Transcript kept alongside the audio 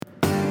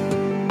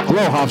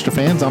Hello, Hofstra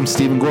fans. I'm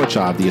Stephen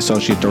Gorchov, the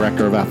Associate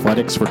Director of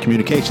Athletics for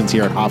Communications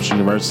here at Hofstra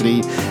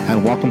University,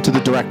 and welcome to the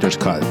Director's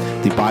Cut,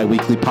 the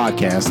bi-weekly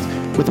podcast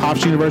with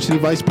Hofstra University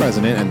Vice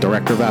President and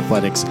Director of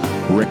Athletics,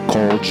 Rick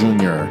Cole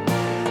Jr.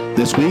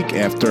 This week,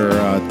 after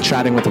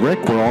chatting with Rick,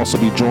 we'll also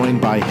be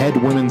joined by head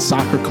women's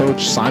soccer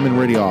coach Simon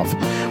Riddiough.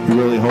 We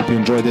really hope you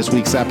enjoyed this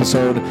week's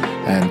episode,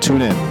 and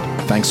tune in.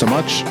 Thanks so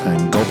much,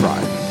 and go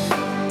Pride.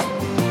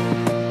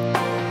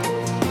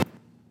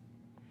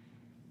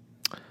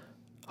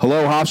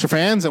 Hello, Hofstra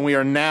fans, and we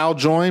are now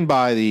joined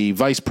by the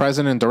Vice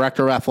President and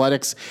Director of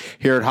Athletics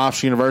here at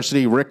Hofstra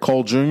University, Rick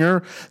Cole Jr.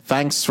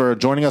 Thanks for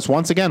joining us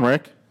once again,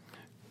 Rick.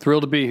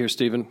 Thrilled to be here,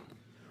 Stephen.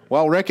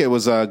 Well, Rick, it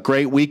was a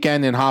great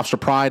weekend in Hofstra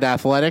Pride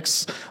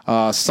Athletics.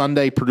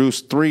 Sunday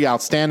produced three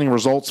outstanding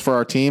results for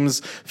our teams.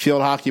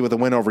 Field hockey with a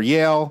win over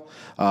Yale,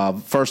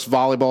 first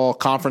volleyball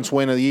conference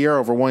win of the year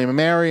over William &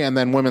 Mary, and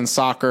then women's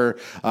soccer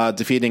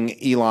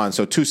defeating Elon.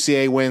 So two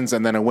CA wins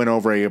and then a win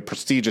over a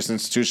prestigious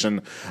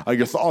institution.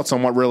 Your thoughts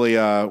on what really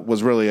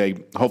was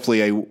really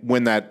hopefully a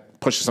win that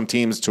pushes some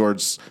teams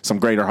towards some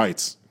greater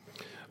heights?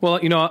 Well,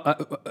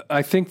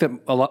 I think that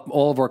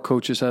all of our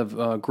coaches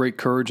have great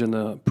courage in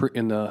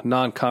the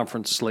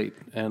non-conference slate,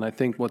 and I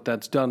think what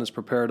that's done is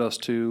prepared us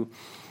to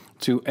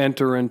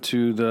enter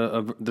into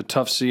the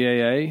tough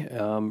CAA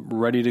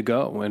ready to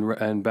go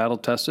and battle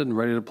tested and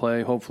ready to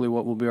play. Hopefully,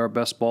 what will be our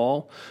best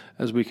ball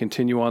as we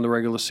continue on the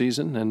regular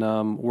season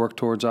and work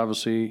towards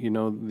obviously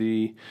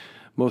the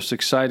most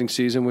exciting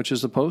season, which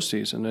is the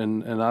postseason,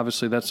 and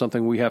obviously that's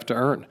something we have to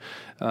earn.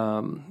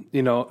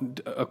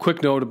 A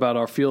quick note about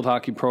our field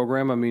hockey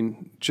program. I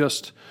mean,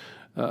 just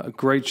a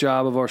great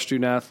job of our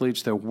student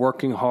athletes. They're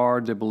working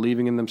hard. They're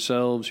believing in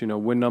themselves.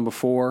 Win number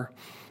 4,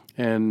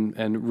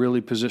 and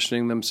really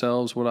positioning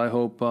themselves. What I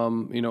hope,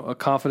 a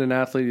confident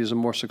athlete is a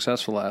more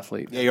successful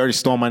athlete. Yeah, you already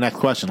stole my next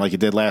question, like you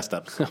did last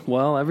episode.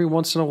 Well, every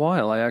once in a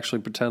while, I actually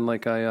pretend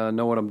like I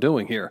know what I'm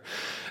doing here.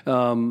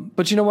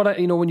 But you know what?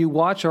 When you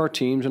watch our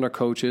teams and our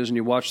coaches, and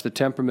you watch the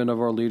temperament of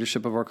our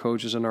leadership of our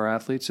coaches and our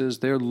athletes, is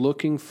they're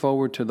looking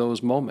forward to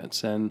those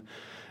moments, and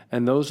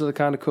those are the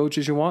kind of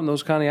coaches you want, and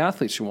those kind of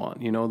athletes you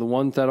want. The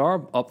ones that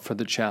are up for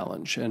the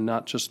challenge and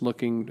not just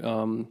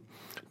looking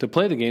to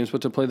play the games,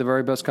 but to play the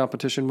very best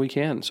competition we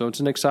can. So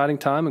it's an exciting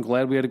time. I'm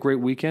glad we had a great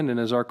weekend. And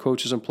as our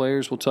coaches and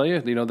players will tell you,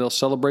 they'll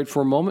celebrate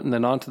for a moment and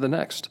then on to the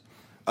next.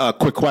 A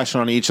quick question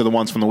on each of the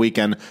ones from the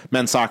weekend.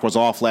 Men's soccer was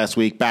off last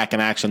week, back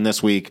in action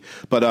this week.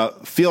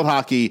 But field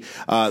hockey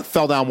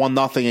fell down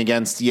 1-0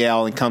 against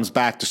Yale and comes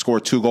back to score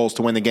 2 goals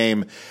to win the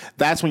game.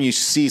 That's when you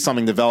see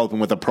something developing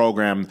with a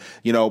program.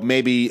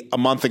 Maybe a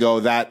month ago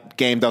that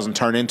game doesn't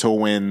turn into a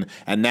win,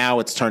 and now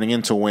it's turning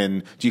into a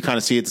win. Do you kind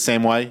of see it the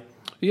same way?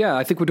 Yeah,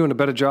 I think we're doing a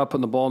better job putting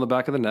the ball in the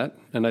back of the net,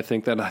 and I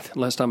think that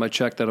last time I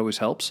checked, that always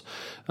helps.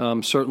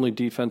 Certainly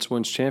defense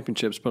wins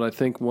championships, but I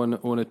think when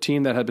a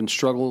team that had been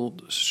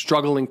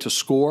struggling to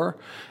score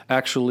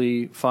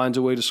actually finds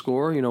a way to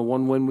score,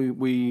 one win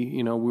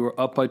we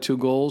were up by 2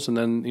 goals, and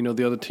then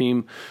the other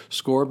team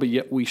scored, but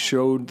yet we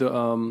showed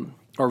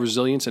our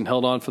resilience and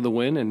held on for the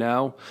win, and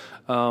now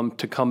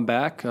to come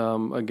back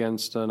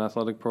against an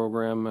athletic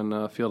program and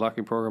a field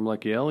hockey program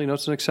like Yale,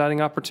 it's an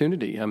exciting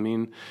opportunity. I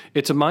mean,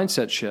 it's a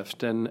mindset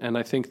shift, and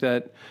I think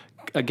that,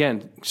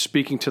 again,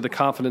 speaking to the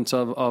confidence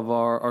of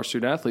our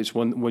student athletes,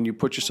 when you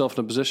put yourself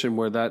in a position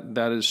where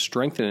that is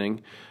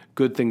strengthening,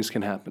 good things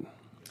can happen.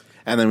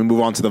 And then we move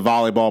on to the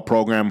volleyball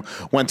program.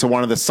 Went to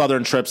one of the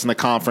southern trips in the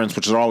conference,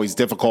 which is always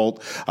difficult.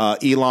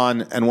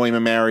 Elon and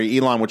William & Mary.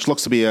 Elon, which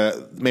looks to be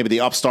maybe the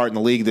upstart in the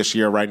league this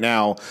year right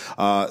now,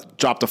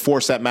 dropped a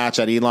 4-set match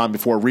at Elon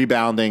before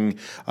rebounding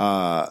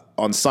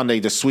on Sunday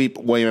to sweep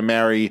William &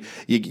 Mary.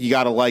 You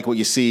got to like what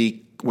you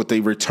see with the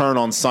return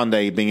on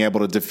Sunday, being able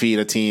to defeat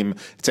a team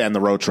to end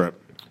the road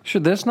trip. Sure,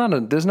 there's not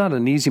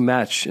an easy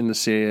match in the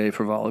CAA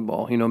for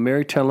volleyball.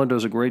 Mary Tendler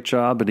does a great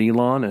job at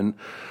Elon,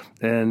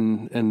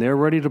 and they're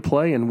ready to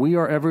play, and we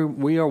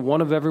are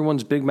one of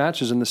everyone's big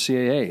matches in the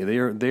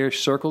CAA. They're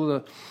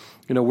circled.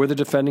 We're the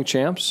defending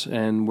champs,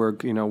 and we're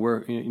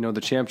the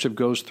championship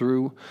goes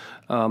through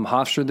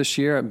Hofstra this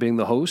year being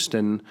the host,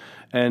 and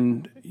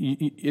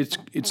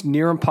it's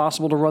near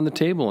impossible to run the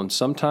table, and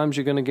sometimes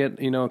you're going to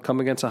get come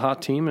against a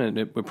hot team, and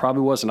it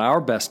probably wasn't our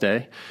best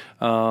day,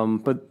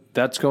 but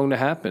that's going to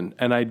happen.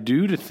 And I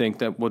do think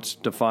that what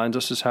defines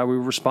us is how we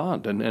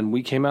respond. And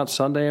we came out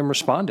Sunday and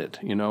responded,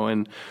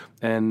 and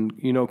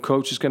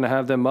coach is going to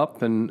have them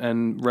up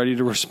and ready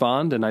to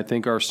respond. And I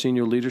think our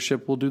senior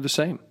leadership will do the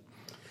same.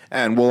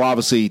 And we'll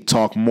obviously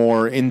talk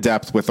more in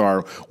depth with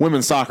our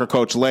women's soccer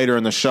coach later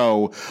in the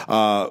show,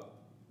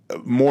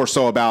 more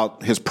so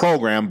about his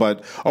program.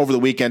 But over the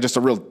weekend, just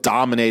a real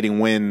dominating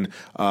win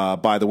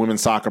by the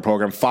women's soccer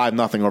program,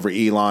 5-0 over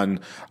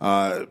Elon.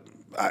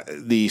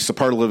 The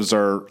superlatives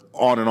are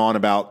on and on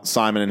about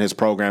Simon and his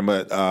program,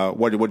 but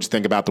what did you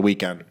think about the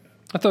weekend?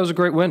 I thought it was a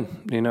great win.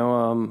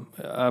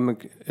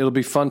 It'll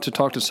be fun to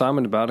talk to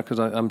Simon about it because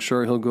I'm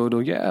sure he'll go to,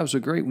 it was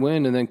a great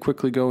win, and then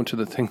quickly go into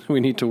the things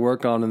we need to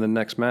work on in the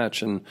next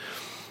match. And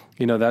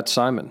That's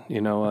Simon.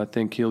 I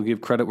think he'll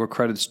give credit where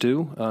credit's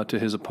due to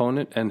his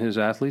opponent and his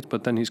athletes,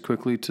 but then he's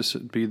quickly to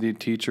be the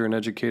teacher and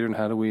educator and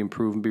how do we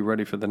improve and be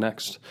ready for the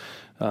next.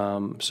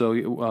 I'm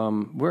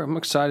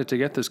excited to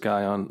get this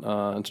guy on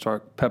and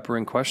start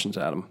peppering questions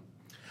at him.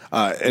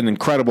 An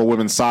incredible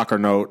women's soccer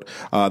note.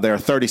 They're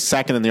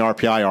 32nd in the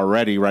RPI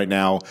already right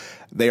now.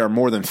 They are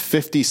more than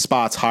 50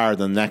 spots higher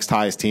than the next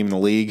highest team in the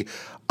league.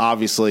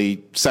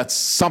 Obviously sets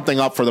something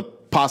up for the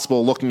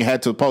possible looking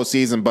ahead to the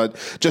postseason, but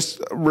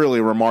just really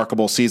a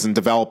remarkable season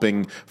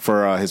developing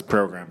for his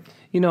program.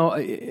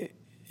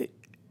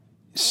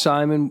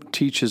 Simon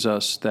teaches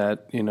us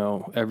that,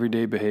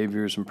 everyday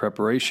behaviors and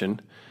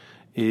preparation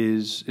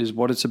is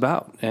what it's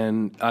about.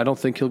 And I don't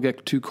think he'll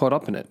get too caught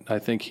up in it. I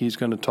think he's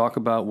going to talk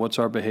about what's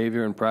our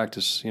behavior and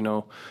practice,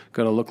 going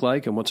to look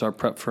like and what's our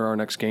prep for our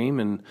next game.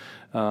 And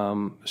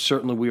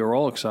certainly we are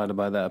all excited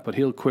by that. But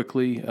he'll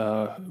quickly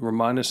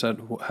remind us that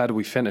how do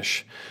we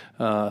finish?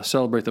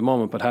 Celebrate the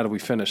moment, but how do we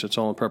finish? It's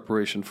all in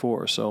preparation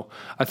for. So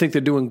I think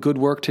they're doing good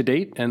work to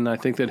date, and I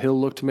think that he'll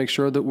look to make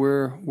sure that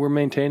we're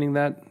maintaining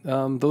that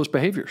those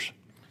behaviors.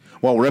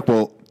 Well, Rick,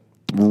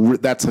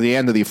 that's the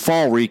end of the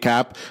fall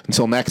recap.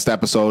 Until next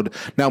episode,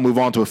 now move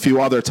on to a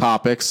few other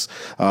topics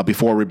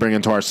before we bring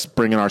in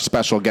our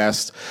special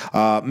guest.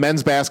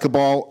 Men's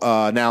basketball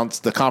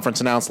the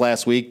conference announced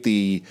last week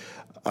the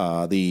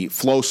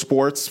Flow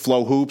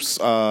Hoops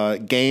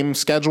game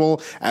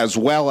schedule, as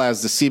well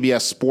as the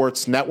CBS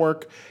Sports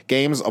Network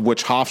games, of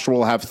which Hofstra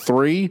will have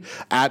 3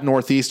 at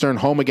Northeastern,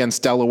 home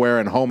against Delaware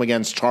and home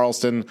against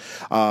Charleston.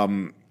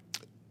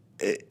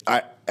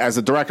 As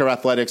a director of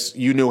athletics,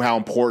 you knew how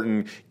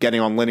important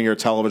getting on linear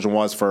television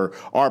was for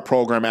our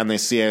program and the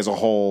CA as a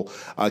whole.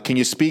 Can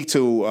you speak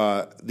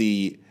to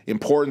the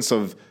importance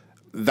of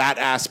that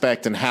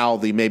aspect and how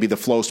maybe the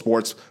Flow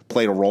Sports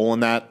played a role in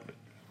that?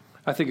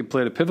 I think it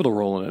played a pivotal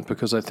role in it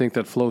because I think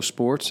that Flow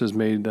Sports has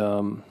made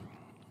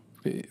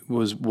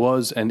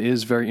was and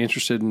is very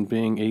interested in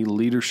being a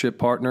leadership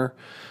partner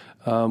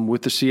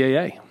with the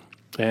CAA,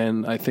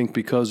 and I think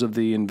because of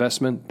the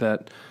investment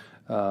that.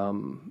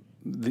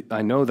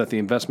 I know that the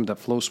investment that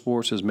Flow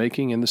Sports is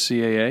making in the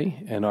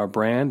CAA and our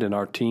brand and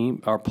our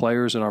team, our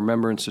players and our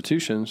member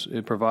institutions,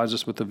 it provides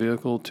us with the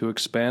vehicle to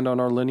expand on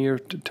our linear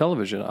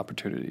television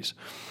opportunities.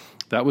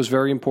 That was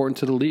very important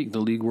to the league. The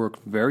league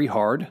worked very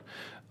hard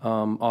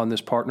on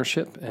this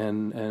partnership,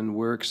 and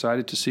we're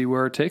excited to see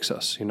where it takes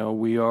us.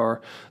 We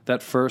are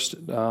that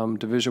first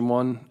Division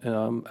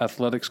I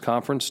athletics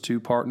conference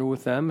to partner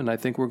with them, and I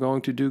think we're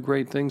going to do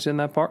great things in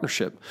that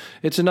partnership.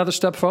 It's another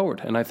step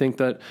forward, and I think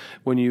that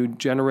when you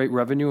generate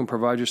revenue and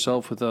provide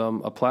yourself with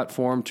a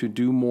platform to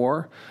do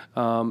more,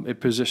 it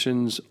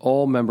positions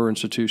all member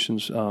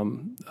institutions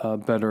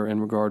better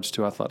in regards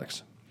to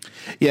athletics.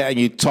 Yeah, and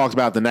you talked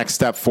about the next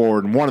step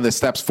forward, and one of the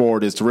steps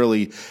forward is to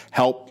really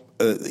help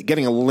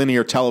getting a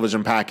linear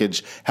television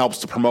package helps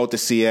to promote the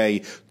CA.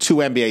 2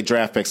 NBA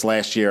draft picks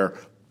last year,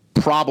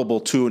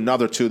 probable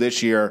another 2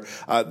 this year.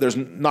 There's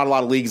not a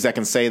lot of leagues that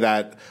can say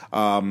that.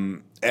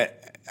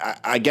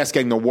 I guess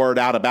getting the word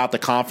out about the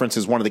conference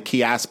is one of the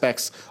key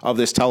aspects of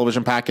this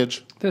television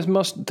package. There's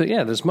much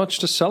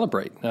to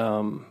celebrate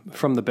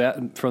from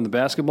the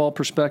basketball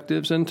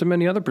perspectives and to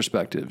many other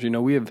perspectives.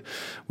 We have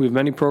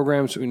many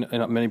programs,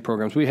 not many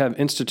programs. We have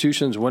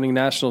institutions winning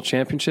national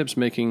championships,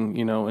 making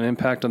an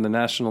impact on the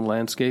national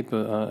landscape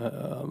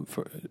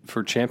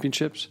for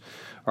championships.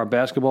 Our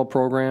basketball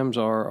programs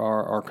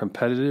are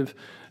competitive.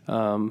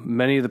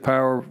 Many of the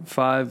Power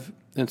 5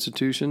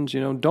 institutions,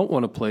 don't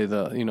want to play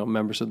the,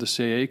 members of the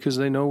CAA because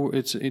they know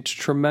it's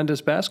tremendous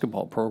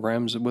basketball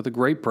programs with a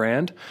great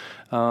brand.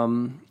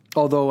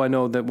 Although I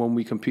know that when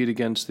we compete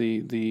against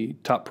the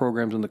top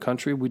programs in the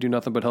country, we do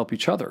nothing but help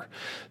each other.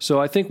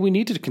 So I think we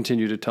need to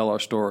continue to tell our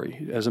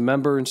story as a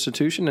member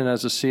institution and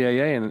as a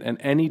CAA, and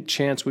any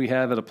chance we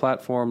have at a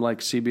platform like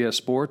CBS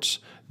Sports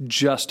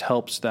just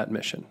helps that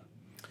mission.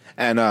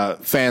 And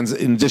fans,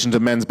 in addition to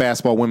men's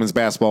basketball, women's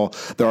basketball,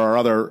 there are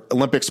other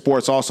Olympic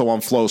sports also on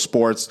Flow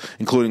Sports,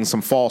 including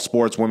some fall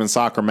sports, women's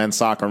soccer, men's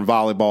soccer, and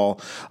volleyball.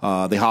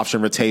 The Hofstra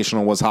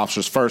Invitational was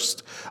Hofstra's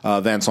first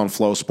events on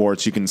Flow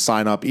Sports. You can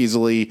sign up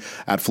easily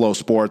at Flow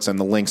Sports, and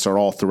the links are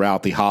all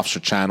throughout the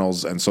Hofstra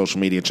channels and social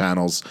media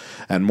channels,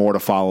 and more to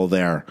follow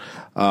there.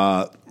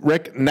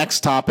 Rick, next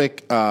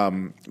topic,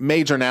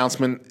 major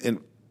announcement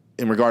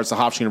in regards to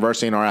Hofstra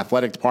University and our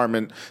athletic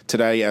department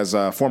today. As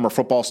a former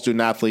football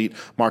student athlete,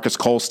 Marcus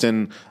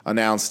Colston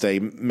announced a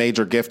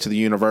major gift to the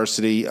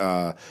university.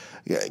 Can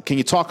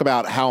you talk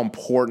about how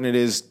important it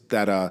is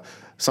that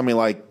somebody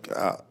like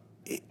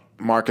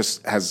Marcus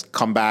has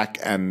come back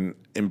and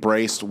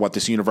embraced what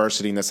this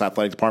university and this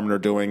athletic department are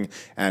doing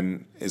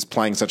and is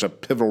playing such a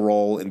pivotal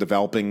role in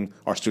developing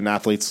our student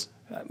athletes?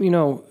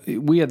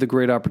 We had the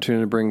great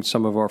opportunity to bring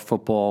some of our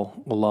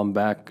football alum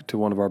back to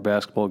one of our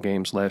basketball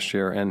games last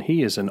year, and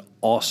he is an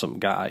awesome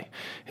guy.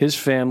 His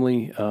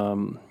family,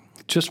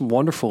 just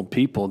wonderful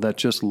people that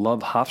just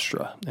love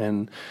Hofstra,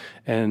 and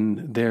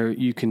there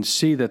you can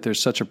see that there's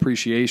such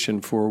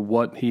appreciation for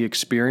what he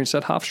experienced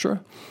at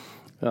Hofstra.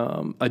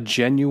 a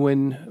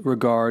genuine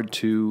regard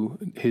to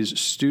his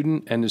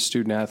student and his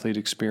student-athlete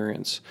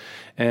experience.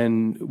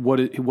 And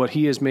what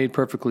he has made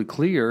perfectly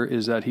clear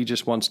is that he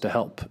just wants to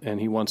help,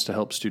 and he wants to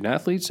help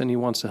student-athletes, and he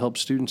wants to help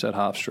students at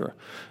Hofstra,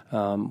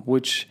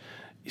 which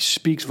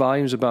speaks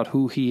volumes about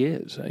who he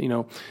is.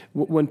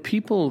 When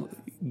people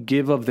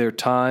give of their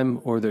time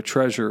or their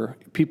treasure,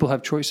 people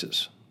have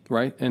choices,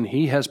 right? And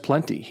he has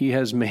plenty. He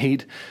has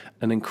made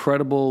an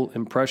incredible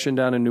impression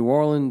down in New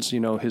Orleans,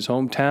 his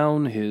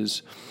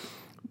hometown,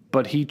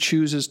 but he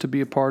chooses to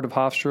be a part of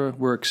Hofstra.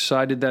 We're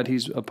excited that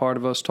he's a part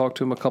of us. Talked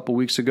to him a couple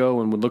weeks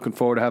ago, and we're looking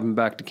forward to having him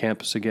back to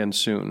campus again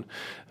soon.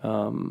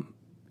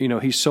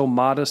 He's so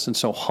modest and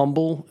so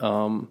humble,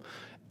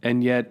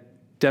 and yet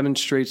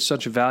demonstrates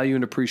such value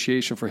and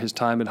appreciation for his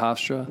time at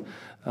Hofstra.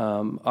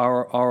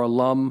 Our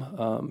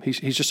alum,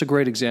 he's just a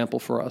great example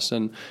for us,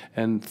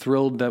 and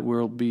thrilled that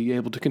we'll be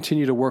able to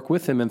continue to work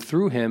with him and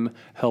through him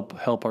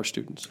help our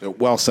students.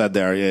 Well said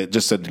there. Yeah,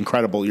 just an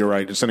incredible. You're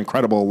right. Just an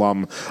incredible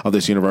alum of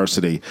this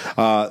university.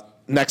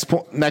 Next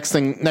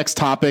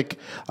topic.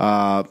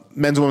 Men's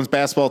and women's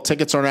basketball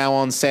tickets are now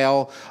on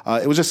sale.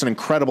 It was just an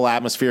incredible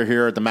atmosphere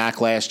here at the MAC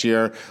last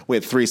year. We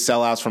had 3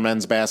 sellouts for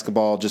men's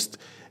basketball. Just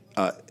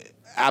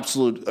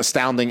absolute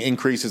astounding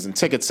increases in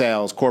ticket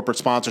sales, corporate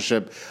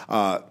sponsorship.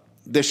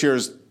 This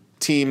year's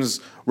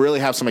teams really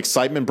have some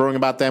excitement brewing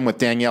about them with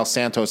Danielle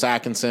Santos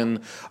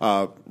Atkinson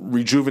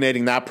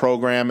rejuvenating that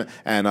program,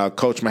 and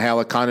Coach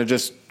Mihalik kind of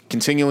just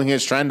continuing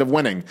his trend of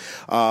winning.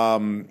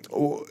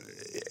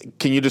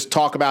 Can you just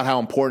talk about how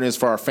important it is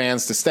for our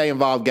fans to stay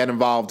involved, get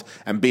involved,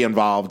 and be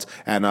involved,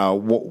 and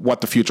what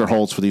the future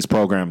holds for these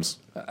programs?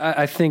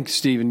 I think,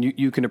 Stephen,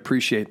 you can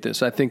appreciate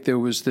this. I think there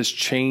was this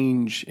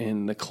change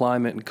in the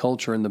climate and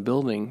culture in the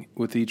building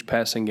with each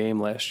passing game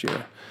last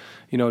year.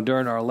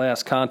 During our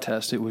last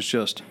contest, it was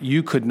just,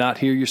 you could not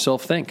hear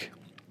yourself think.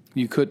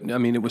 You couldn't.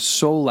 It was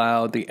so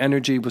loud. The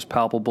energy was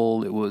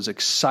palpable. It was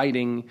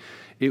exciting.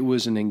 It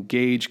was an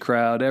engaged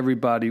crowd.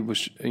 Everybody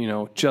was,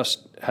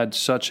 just had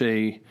such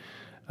a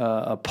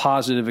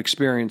positive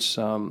experience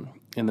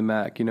in the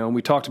MAC. And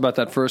we talked about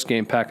that first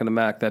game, packing the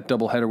MAC, that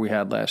doubleheader we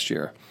had last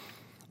year.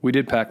 We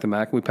did pack the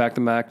MAC. We packed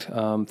the MAC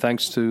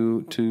thanks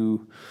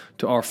to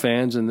our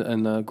fans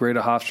and the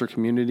greater Hofstra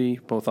community,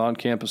 both on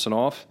campus and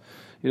off.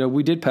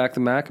 We did pack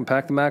the MAC and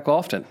pack the MAC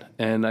often.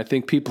 And I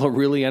think people are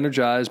really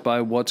energized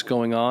by what's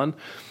going on.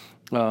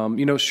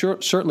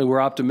 Certainly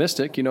we're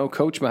optimistic.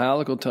 Coach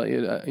Mihalik will tell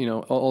you,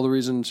 all the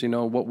reasons,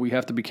 what we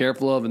have to be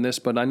careful of in this,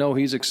 but I know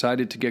he's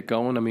excited to get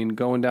going.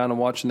 Going down and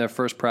watching their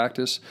first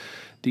practice,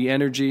 the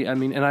energy,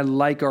 and I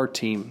like our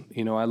team.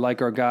 I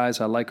like our guys.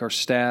 I like our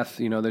staff.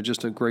 They're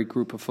just a great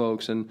group of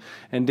folks. And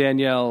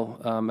Danielle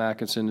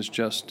Atkinson is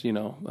just,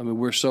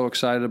 we're so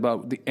excited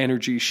about the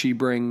energy she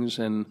brings,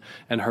 and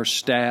her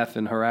staff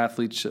and her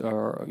athletes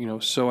are,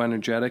 so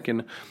energetic.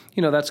 And,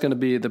 that's going to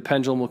be, the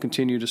pendulum will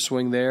continue to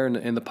swing there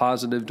in the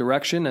positive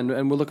direction.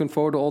 And we're looking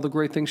forward to all the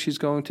great things she's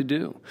going to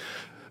do.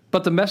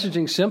 But the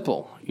messaging's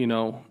simple,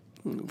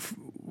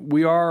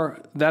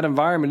 that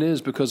environment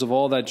is because of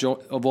all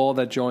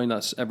that join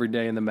us every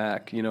day in the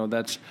MAC.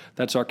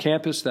 That's our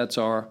campus, that's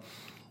our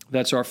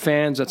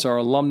fans, that's our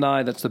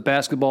alumni, that's the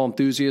basketball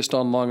enthusiast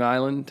on Long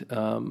Island,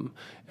 and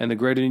the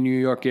greater New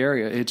York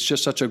area. It's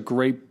just such a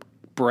great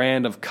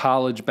brand of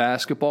college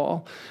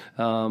basketball.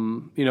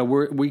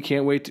 We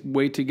can't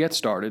wait to get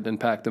started and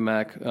pack the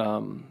MAC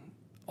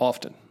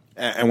often.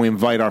 And we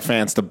invite our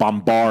fans to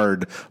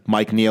bombard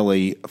Mike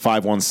Neely,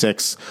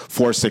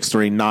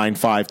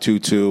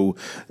 516-463-9522.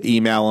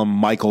 Email him,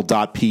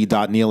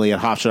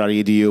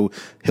 michael.p.neely@hofstra.edu.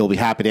 He'll be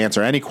happy to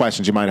answer any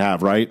questions you might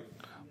have, right?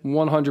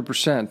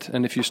 100%.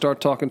 And if you start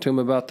talking to him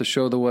about the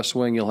show, The West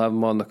Wing, you'll have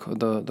him on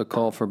the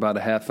call for about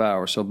a half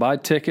hour. So buy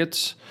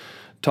tickets,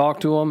 talk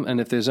to him,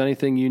 and if there's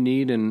anything you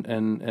need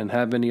and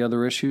have any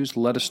other issues,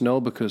 let us know,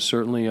 because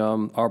certainly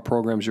our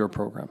program's your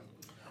program.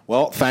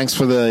 Well, thanks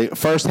for the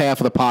first half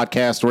of the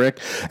podcast, Rick,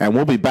 and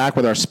we'll be back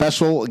with our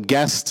special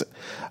guest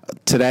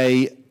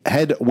today,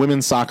 head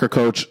women's soccer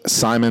coach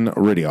Simon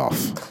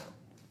Riddiough.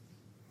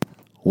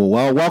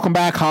 Well, welcome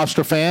back,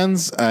 Hofstra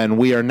fans, and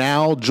we are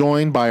now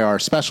joined by our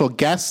special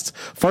guest,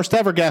 first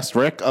ever guest,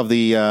 Rick, of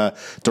the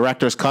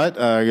Director's Cut.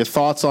 Your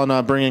thoughts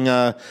on bringing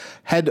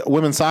head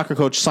women's soccer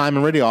coach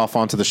Simon Riddiough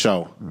onto the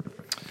show?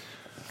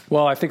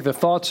 Well, I think the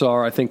thoughts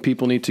are, I think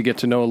people need to get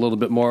to know a little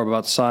bit more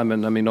about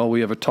Simon. All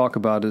we ever talk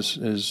about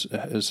is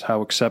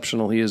how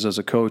exceptional he is as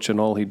a coach and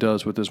all he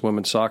does with his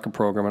women's soccer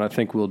program, and I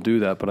think we'll do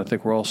that. But I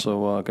think we're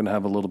also going to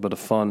have a little bit of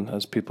fun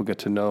as people get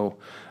to know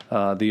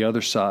the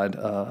other side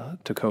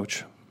to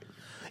coach.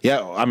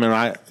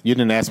 Yeah, you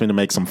didn't ask me to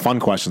make some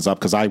fun questions up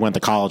because I went to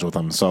college with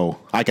him, so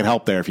I can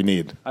help there if you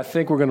need. I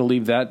think we're going to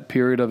leave that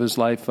period of his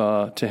life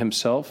to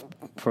himself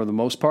for the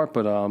most part,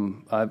 but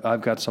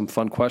I've got some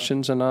fun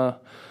questions, and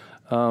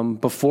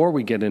before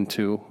we get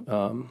into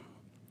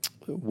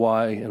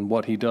why and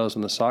what he does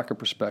in the soccer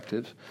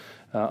perspective,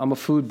 I'm a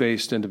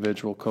food-based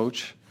individual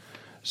coach.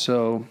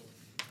 So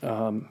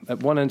at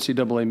one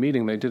NCAA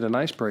meeting, they did an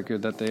icebreaker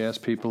that they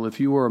asked people, if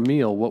you were a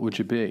meal, what would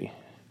you be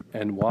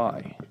and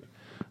why?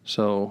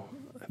 So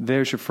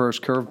there's your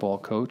first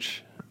curveball,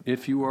 Coach.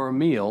 If you were a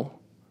meal,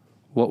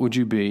 what would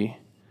you be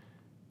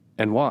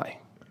and why?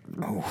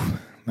 Oh,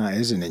 that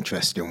is an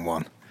interesting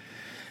one.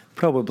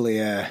 Probably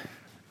a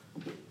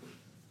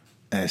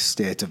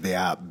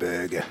state-of-the-art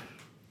burger,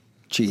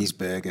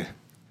 cheeseburger,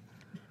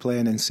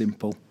 plain and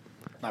simple.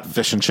 Not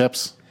fish and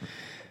chips?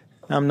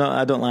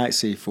 I don't like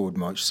seafood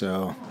much,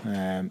 so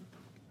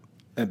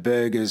a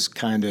burger's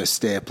kind of a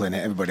staple in it.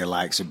 Everybody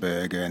likes a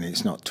burger, and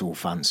it's not too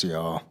fancy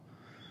or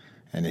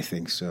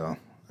anything, so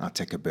I'll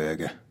take a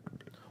burger.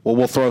 Well,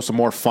 we'll throw some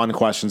more fun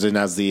questions in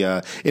as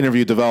the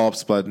interview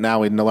develops, but now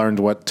we learned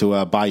what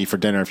to buy you for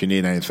dinner if you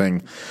need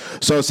anything.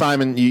 So,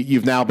 Simon,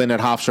 you've now been at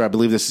Hofstra. I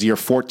believe this is year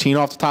 14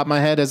 off the top of my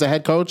head as a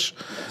head coach,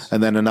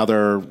 and then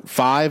another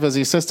 5 as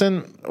the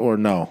assistant, or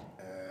no?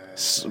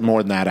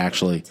 More than that,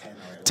 actually.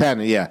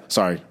 10, yeah,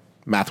 sorry.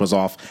 Math was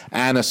off.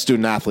 And a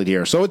student athlete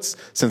here. So it's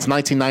since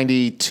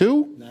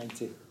 1992?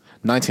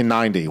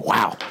 1990.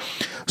 Wow.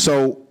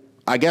 So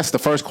I guess the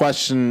first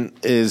question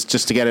is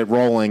just to get it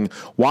rolling.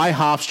 Why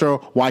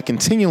Hofstra? Why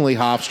continually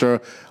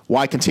Hofstra?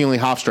 Why continually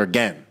Hofstra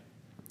again?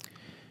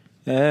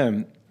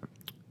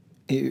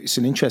 It's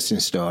an interesting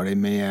story.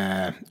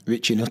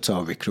 Richie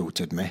Nuttall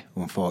recruited me,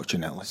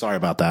 unfortunately. Sorry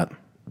about that.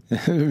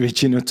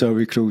 Richie Nuttall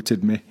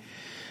recruited me.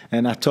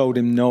 And I told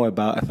him no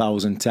about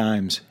 1,000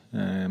 times.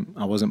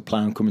 I wasn't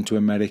planning on coming to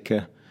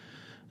America.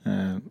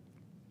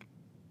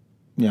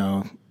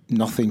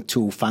 Nothing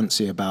too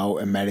fancy about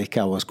America.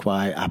 I was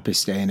quite happy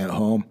staying at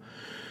home.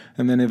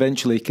 And then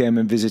eventually he came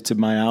and visited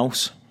my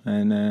house.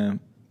 And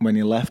when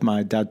he left,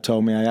 my dad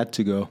told me I had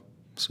to go.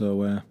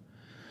 So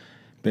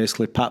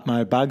basically packed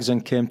my bags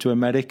and came to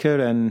America.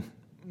 And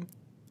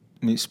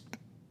it's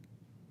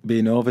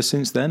been over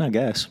since then, I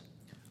guess.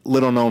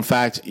 Little known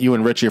fact, you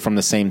and Richie are from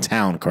the same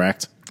town,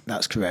 correct?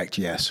 That's correct,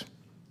 yes.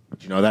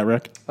 Did you know that,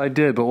 Rick? I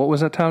did, but what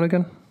was that town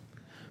again?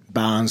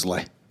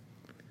 Barnsley.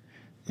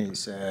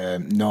 It's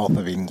north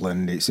of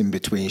England. It's in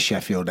between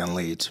Sheffield and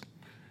Leeds.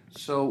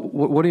 So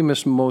what do you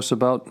miss most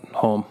about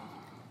home?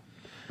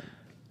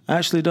 I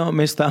actually don't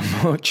miss that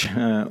much.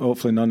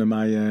 Hopefully none of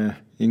my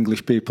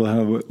English people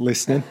are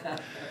listening.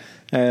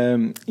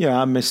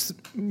 I miss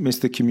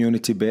the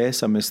community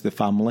base. I miss the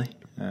family.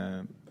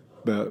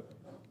 But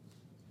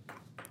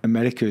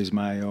America is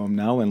my home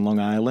now, in Long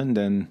Island,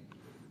 and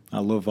I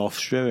love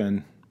Hofstra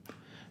and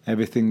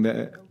everything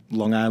that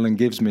Long Island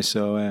gives me,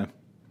 so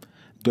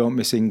don't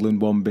miss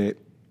England one bit.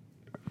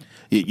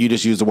 You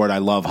just used the word I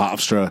love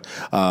Hofstra.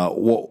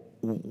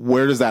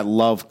 Where does that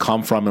love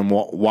come from, and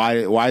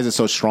why is it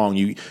so strong?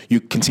 You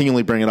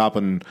continually bring it up,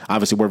 and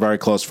obviously we're very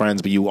close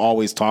friends, but you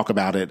always talk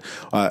about it.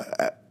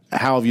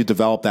 How have you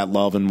developed that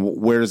love, and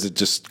where does it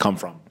just come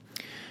from?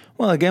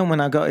 Well, again,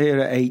 when I got here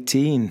at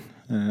 18,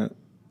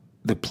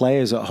 the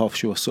players at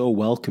Hofstra were so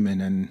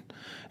welcoming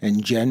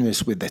and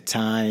generous with their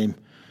time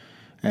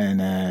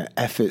and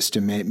efforts to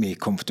make me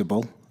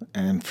comfortable.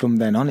 And from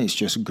then on, it's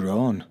just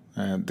grown.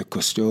 The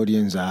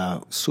custodians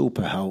are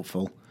super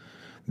helpful.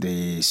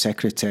 The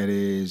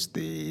secretaries,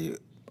 the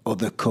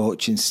other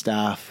coaching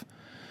staff,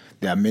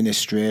 the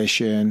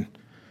administration.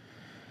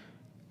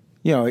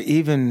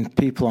 Even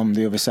people on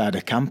the other side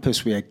of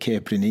campus. We had Kay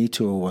Pranito,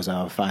 who was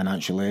our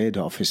financial aid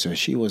officer.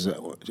 She was a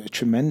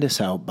tremendous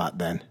help back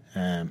then.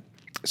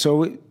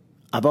 So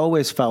I've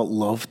always felt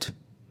loved,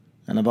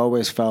 and I've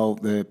always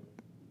felt that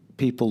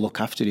people look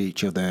after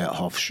each other at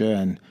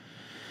Hofstra, and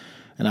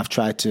I've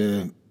tried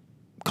to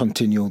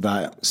continue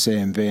that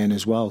same vein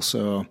as well.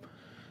 So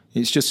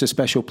it's just a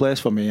special place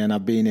for me, and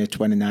I've been here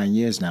 29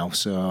 years now,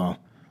 so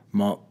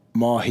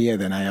more here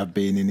than I have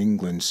been in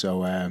England.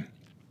 So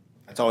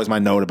that's always my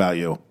note about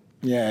you.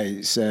 Yeah,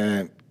 it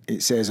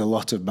says a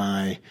lot of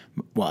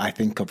what I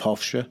think of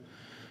Hofstra,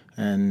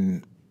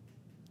 and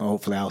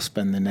hopefully I'll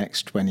spend the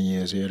next 20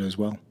 years here as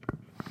well.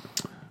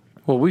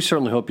 Well, we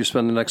certainly hope you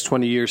spend the next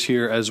 20 years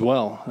here as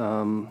well.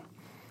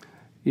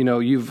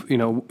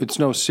 It's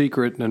no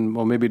secret, and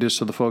well, maybe it is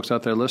to the folks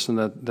out there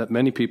listening, that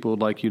many people would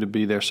like you to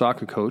be their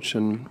soccer coach,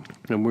 and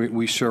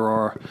we sure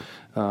are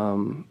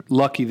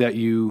lucky that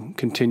you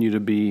continue to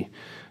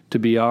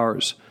be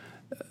ours.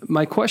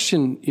 My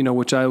question,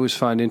 which I always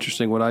find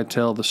interesting when I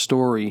tell the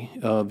story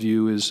of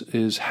you,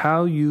 is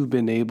how you've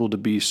been able to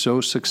be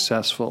so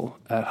successful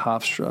at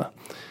Hofstra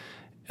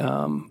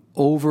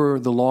over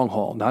the long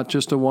haul, not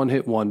just a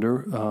one-hit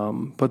wonder,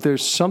 but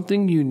there's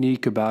something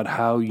unique about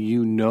how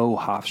you know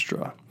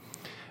Hofstra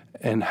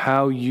and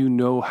how you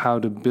know how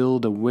to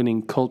build a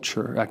winning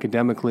culture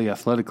academically,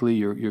 athletically.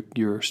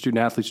 Your student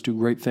athletes do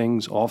great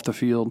things off the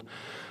field.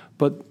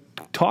 But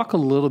talk a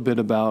little bit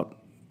about,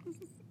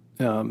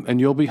 and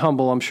you'll be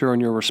humble, I'm sure, in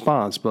your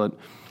response, but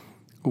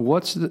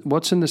what's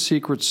in the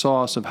secret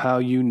sauce of how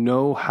you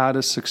know how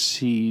to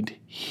succeed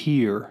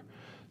here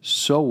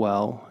so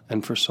well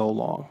and for so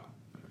long?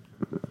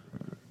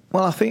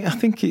 Well, I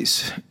think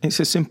it's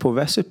a simple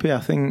recipe. I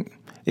think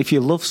if you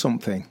love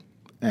something,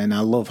 and I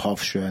love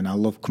Hofstra, and I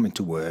love coming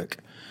to work,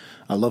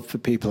 I love the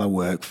people I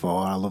work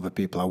for, I love the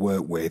people I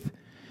work with,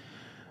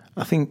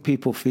 I think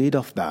people feed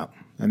off that.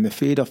 And they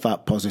feed off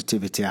that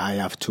positivity I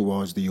have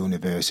towards the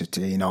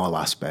university in all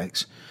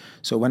aspects.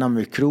 So when I'm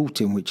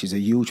recruiting, which is a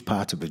huge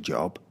part of the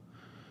job,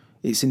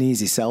 it's an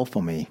easy sell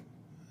for me.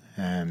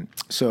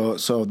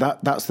 So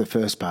that's the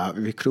first part.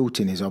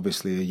 Recruiting is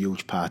obviously a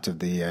huge part of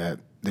the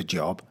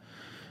job,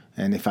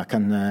 and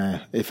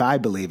if I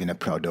believe in a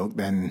product,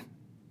 then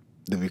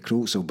the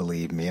recruits will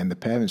believe me and the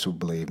parents will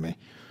believe me.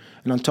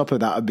 And on top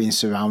of that, I've been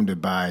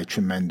surrounded by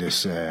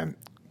tremendous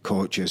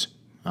coaches.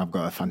 I've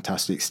got a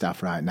fantastic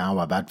staff right now.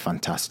 I've had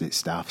fantastic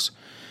staffs,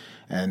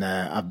 and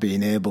I've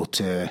been able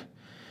to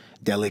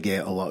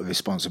delegate a lot of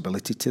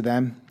responsibility to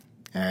them,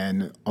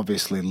 and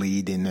obviously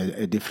lead in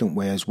a different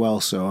way as well.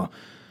 So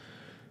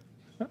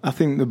I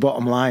think the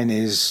bottom line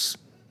is,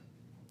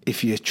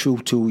 if you're true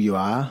to who you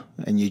are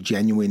and you're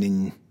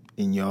genuine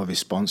in your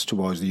response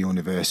towards the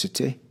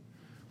university,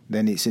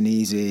 then it's an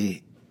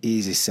easy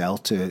sell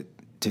to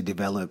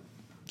develop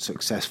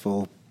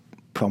successful,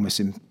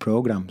 promising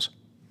programs.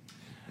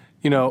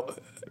 You know,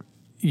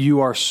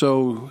 you are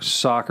so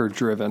soccer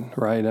driven,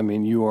 right? I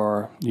mean,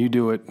 you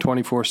do it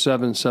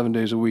 24/7, 7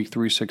 days a week,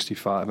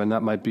 365, and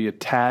that might be a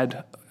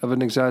tad of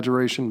an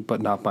exaggeration,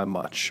 but not by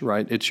much,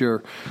 right?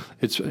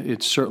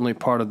 It's certainly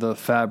part of the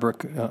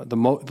fabric, the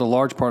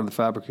large part of the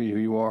fabric of who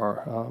you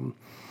are.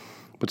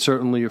 But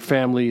certainly your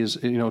family is,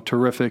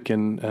 terrific,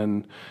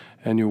 and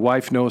your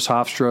wife knows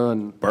Hofstra.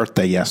 And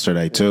birthday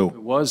yesterday too.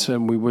 It was,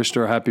 and we wished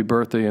her a happy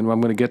birthday. And I'm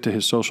going to get to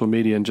his social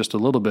media in just a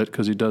little bit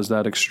because he does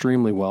that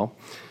extremely well.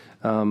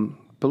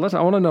 But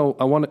I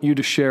want you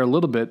to share a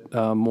little bit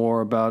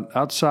more about,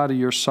 outside of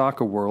your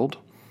soccer world,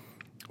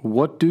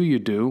 what do you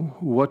do?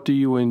 What do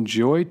you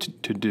enjoy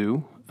to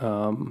do?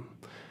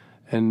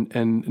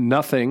 And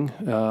nothing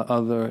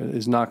other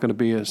is not going to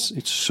be a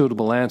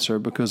suitable answer,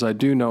 because I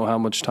do know how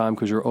much time,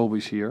 because you're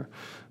always here.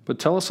 But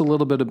tell us a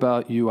little bit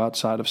about you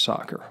outside of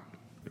soccer.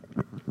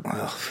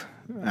 Well,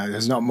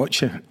 there's not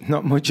much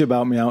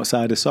about me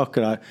outside of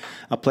soccer.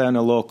 I play on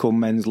a local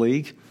men's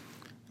league,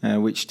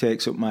 which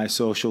takes up my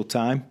social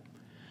time.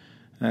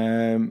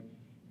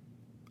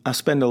 I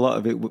spend a lot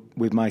of it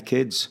with my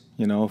kids,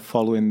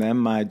 following them.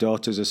 My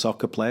daughter's a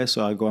soccer player,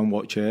 so I go and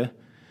watch her.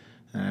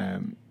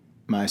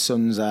 My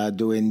sons are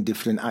doing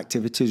different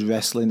activities,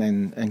 wrestling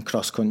and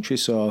cross-country,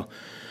 so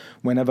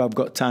whenever I've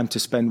got time to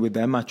spend with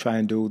them, I try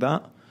and do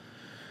that.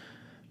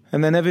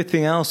 And then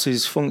everything else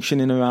is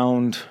functioning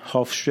around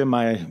Hofstra.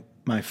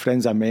 My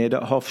friends I made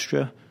at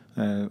Hofstra,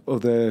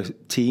 other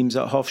teams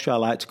at Hofstra. I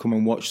like to come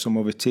and watch some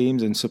other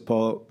teams and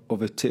support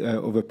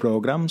other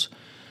programs.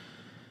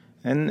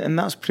 And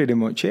that's pretty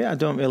much it. I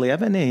don't really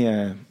have any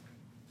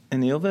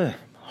other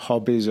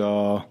hobbies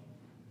or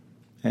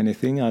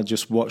anything. I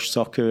just watch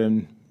soccer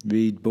and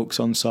read books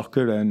on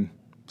soccer and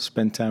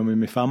spend time with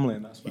my family,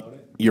 and that's about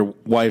it. Your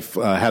wife,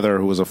 Heather,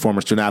 who was a former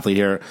student athlete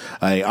here,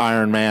 a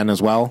Ironman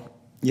as well?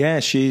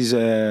 Yeah, she's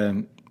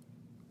a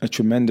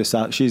tremendous.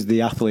 She's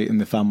the athlete in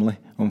the family,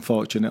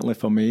 unfortunately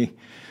for me.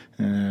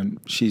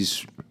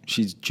 She's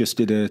just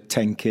did a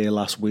 10K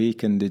last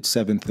week and did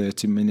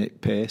 7:30-minute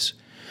pace,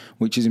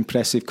 which is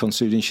impressive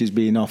considering she's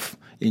been off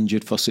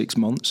injured for 6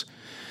 months.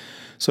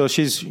 So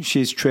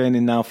she's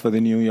training now for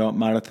the New York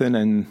Marathon,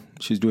 and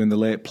she's doing the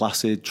Lake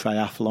Placid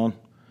Triathlon,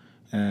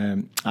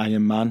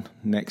 Ironman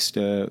next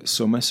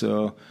summer.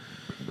 So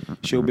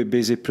she'll be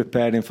busy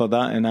preparing for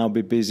that, and I'll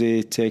be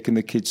busy taking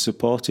the kids,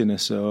 supporting her.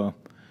 So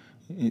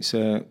it's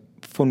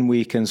fun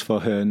weekends for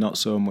her, not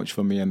so much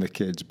for me and the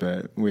kids,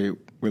 but we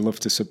love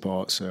to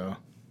support. So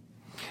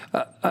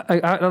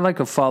I'd like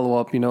to follow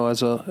up.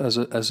 As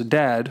a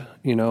dad,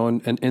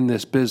 and in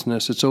this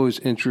business, it's always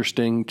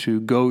interesting to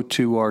go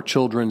to our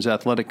children's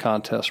athletic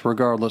contests,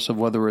 regardless of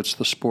whether it's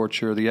the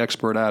sport you're the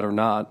expert at or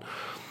not.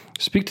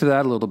 Speak to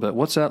that a little bit.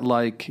 What's that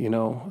like?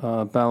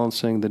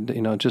 Balancing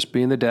just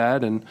being the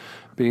dad and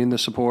being the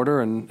supporter,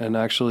 and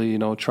actually,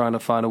 trying to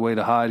find a way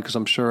to hide, because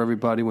I'm sure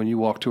everybody, when you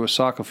walk to a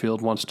soccer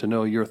field, wants to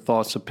know your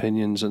thoughts,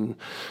 opinions, and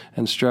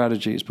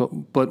strategies.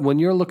 But when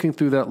you're looking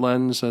through that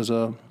lens as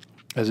a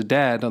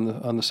dad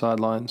on the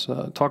sidelines,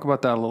 talk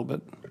about that a little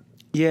bit.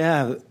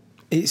 Yeah,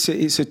 it's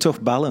a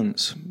tough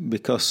balance,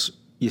 because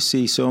you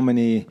see so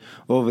many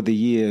over the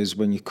years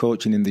when you're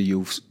coaching in the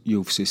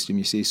youth system.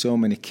 You see so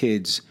many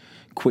kids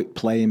quit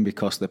playing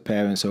because their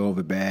parents are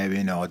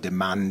overbearing or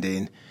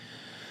demanding.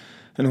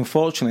 And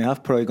unfortunately,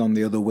 I've probably gone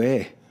the other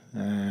way.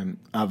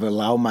 I've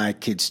allowed my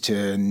kids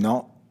to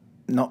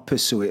not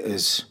pursue it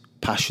as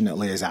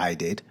passionately as I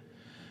did.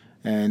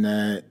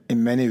 And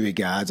in many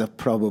regards, I've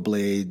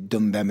probably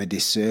done them a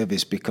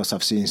disservice, because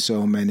I've seen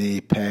so many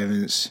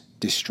parents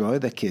destroy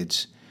their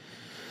kids.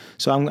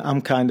 So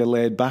I'm kind of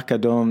laid back. I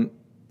don't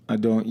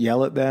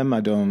yell at them.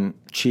 I don't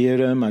cheer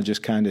them. I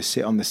just kind of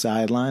sit on the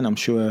sideline. I'm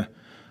sure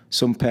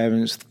some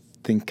parents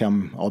think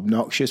I'm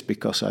obnoxious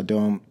because I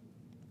don't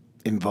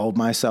involve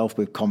myself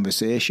with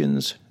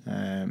conversations.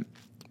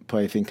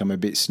 Probably think I'm a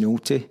bit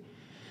snooty.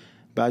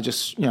 But I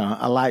just,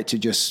 I like to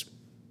just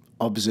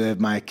observe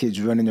my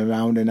kids running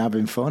around and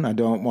having fun. I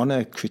don't want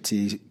to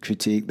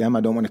critique them.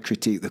 I don't want to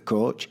critique the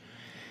coach.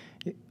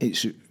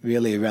 It's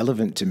really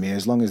irrelevant to me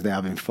as long as they're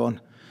having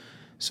fun.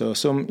 So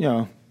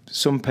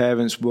some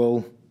parents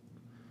will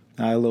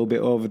are a little bit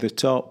over the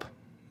top.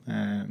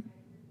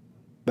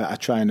 But but I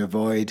try and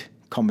avoid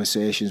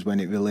conversations when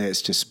it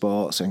relates to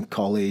sports and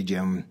college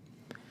and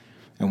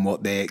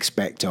what they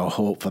expect or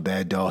hope for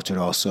their daughter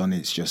or son.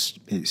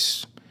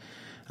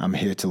 I'm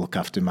here to look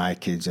after my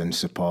kids and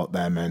support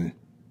them, and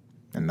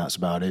that's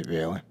about it,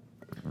 really.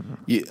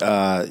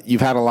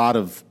 You've had a lot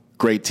of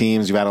great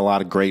teams, you've had a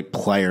lot of great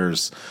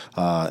players,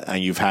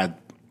 and you've had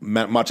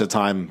much of the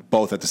time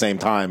both at the same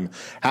time.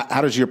 How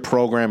does your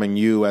program and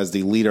you as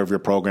the leader of your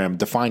program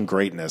define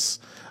greatness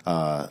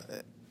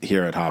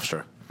here at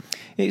Hofstra?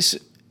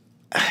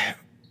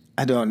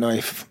 I don't know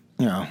if,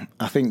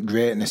 I think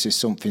greatness is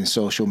something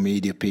social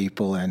media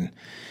people and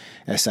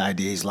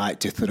SIDs like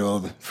to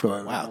throw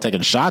around. Wow, taking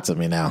shots at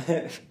me now.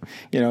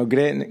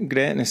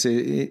 Greatness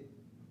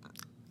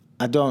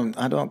I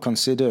don't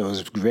consider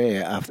us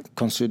great. I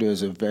consider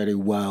us a very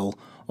well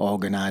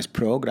organised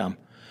program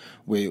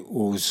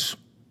who's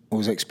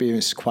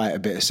experienced quite a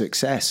bit of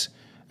success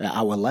at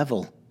our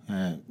level.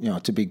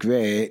 To be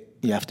great,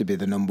 you have to be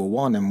the number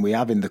one, and we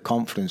have in the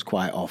conference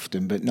quite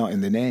often, but not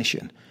in the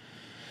nation.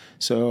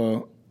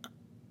 So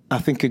I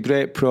think a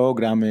great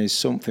program is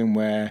something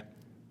where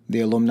the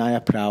alumni are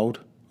proud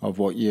of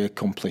what you're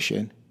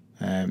accomplishing.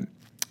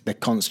 They're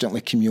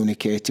constantly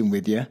communicating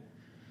with you.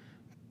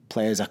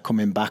 Players are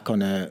coming back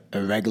on a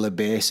regular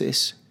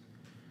basis.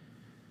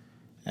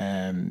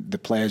 The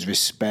players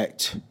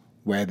respect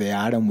where they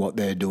are and what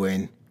they're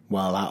doing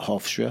while at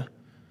Hofstra.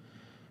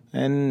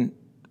 And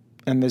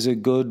there's a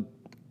good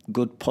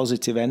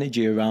positive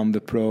energy around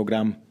the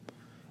program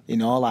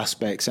in all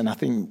aspects, and I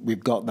think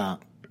we've got that.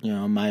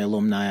 My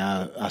alumni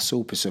are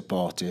super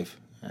supportive.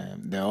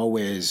 They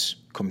always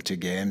come to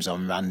games,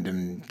 on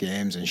random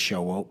games, and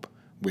show up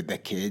with their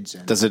kids.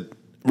 Does it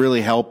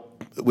really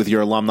help with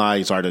your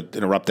alumni, sorry to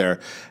interrupt there,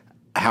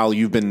 how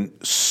you've been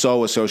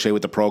so associated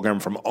with the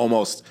program from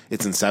almost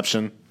its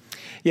inception?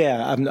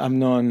 Yeah, I've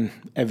known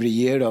every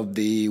year of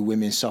the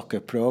women's soccer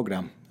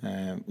program.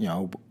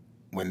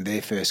 When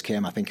they first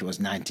came, I think it was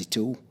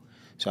 92.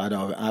 So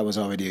I was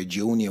already a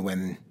junior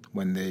when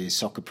the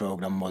soccer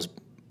program was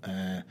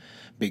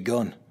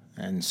begun.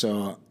 And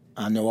so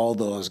I know all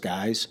those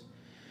guys,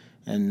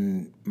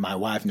 and my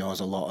wife knows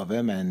a lot of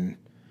them. And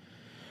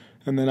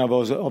then I've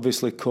also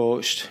obviously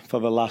coached for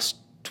the last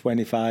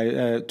 20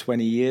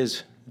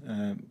 years,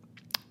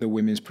 the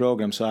women's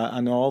program. So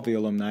I know all the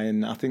alumni,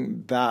 and I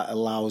think that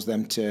allows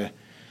them to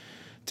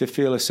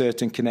feel a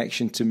certain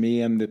connection to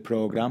me and the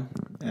program.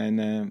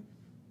 And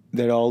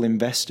they're all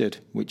invested,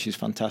 which is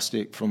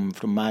fantastic from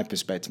my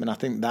perspective. And I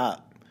think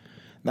that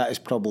is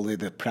probably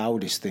the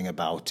proudest thing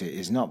about it,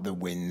 is not the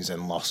wins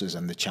and losses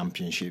and the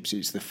championships.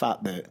 It's the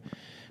fact that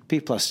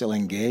people are still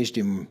engaged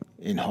in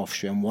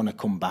Hofstra and want to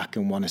come back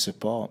and want to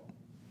support.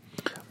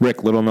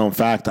 Rick, little known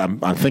fact, I'm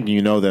thinking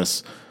you know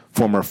this,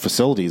 former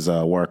facilities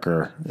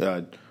worker.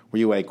 Were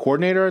you a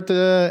coordinator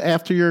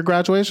after your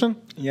graduation?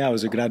 Yeah, I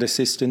was a grad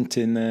assistant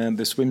in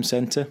the swim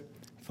centre.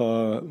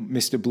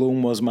 Mr.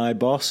 Bloom was my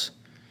boss.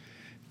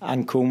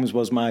 Ann Coombs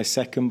was my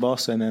second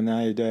boss, and then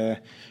I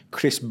had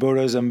Chris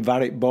Burrows and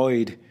Varric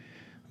Boyd.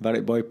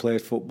 Varric Boyd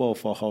played football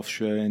for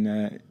Hofstra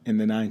in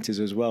the 90s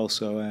as well,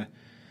 so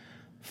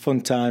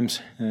fun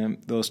times.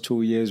 Those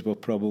 2 years were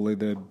probably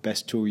the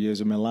best 2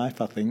 years of my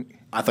life, I think.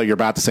 I thought you were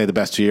about to say the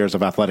best 2 years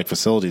of athletic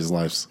facilities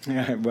lives.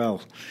 Yeah,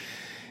 well,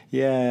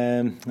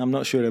 yeah, I'm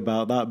not sure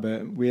about that,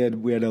 but we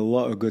had a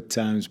lot of good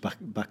times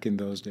back in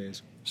those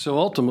days. So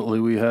ultimately,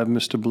 we have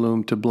Mr.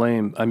 Bloom to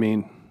blame. I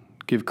mean,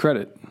 give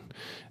credit,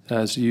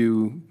 as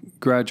you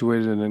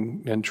graduated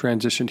and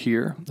transitioned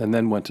here and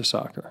then went to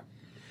soccer.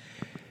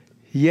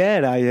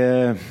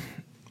 Yeah,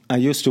 I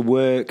used to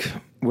work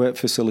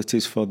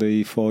facilities for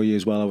the 4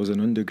 years while I was an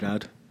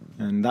undergrad,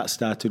 and that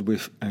started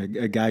with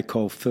a guy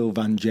called Phil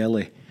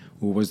Vangeli,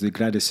 who was the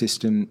grad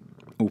assistant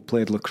who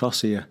played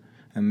lacrosse here.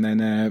 And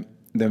then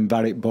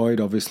Varric Boyd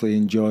obviously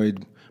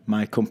enjoyed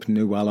my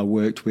company while I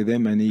worked with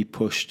him, and he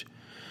pushed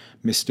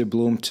Mr.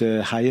 Bloom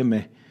to hire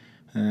me.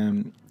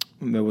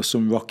 There were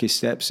some rocky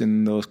steps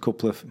in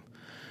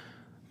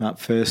that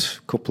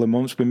first couple of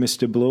months with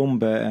Mr. Bloom,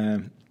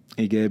 but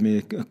he gave me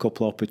a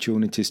couple of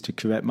opportunities to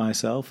correct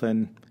myself,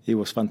 and he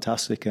was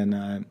fantastic, and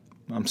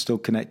I'm still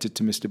connected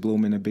to Mr.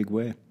 Bloom in a big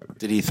way.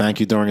 Did he thank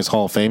you during his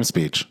Hall of Fame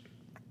speech?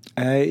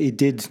 He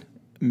did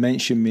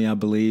mention me, I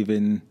believe,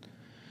 in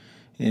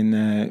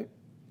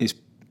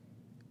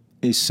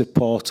his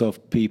support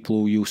of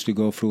people who used to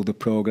go through the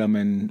program,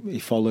 and he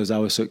follows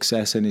our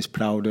success and is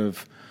proud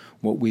of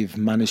what we've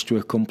managed to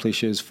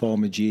accomplish as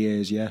former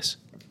GAs, yes.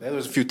 There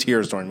was a few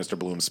tears during Mr.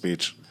 Bloom's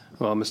speech.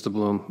 Well, Mr.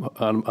 Bloom,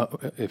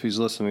 if he's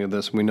listening to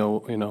this, we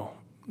know,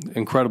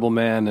 incredible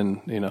man and,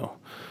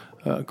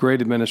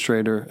 great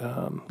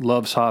administrator,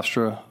 loves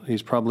Hofstra.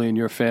 He's probably in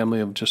your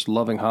family of just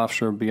loving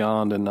Hofstra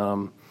beyond,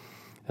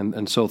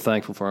 and so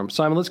thankful for him.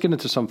 Simon, let's get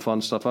into some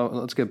fun stuff. We're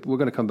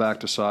going to come back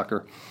to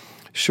soccer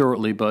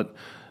shortly, but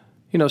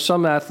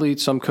some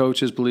athletes, some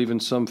coaches believe in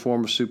some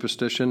form of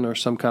superstition or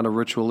some kind of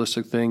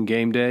ritualistic thing,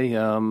 game day.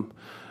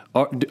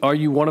 Are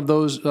you one of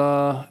those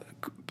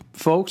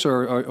folks,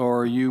 or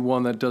are you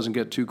one that doesn't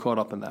get too caught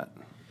up in that?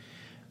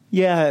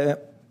 Yeah,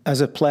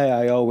 as a player,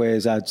 I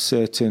always had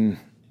certain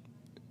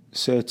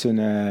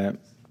certain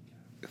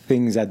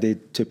things I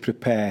did to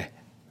prepare,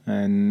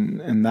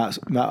 and that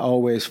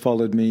always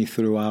followed me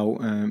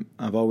throughout.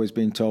 I've always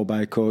been told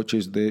by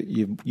coaches that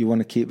you want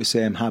to keep the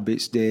same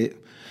habits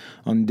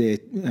on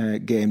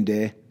game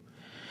day,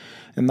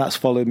 and that's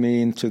followed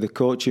me into the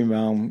coaching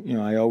realm.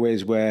 I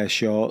always wear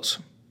shorts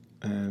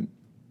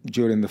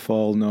during the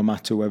fall, no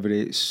matter whether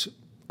it's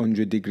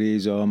 100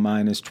 degrees or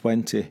minus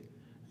 20.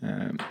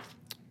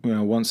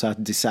 Once I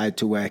decide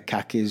to wear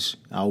khakis,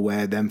 I'll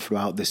wear them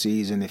throughout the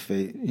season if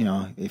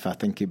I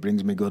think it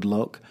brings me good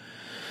luck.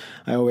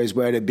 I always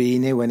wear a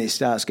beanie when it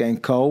starts getting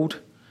cold.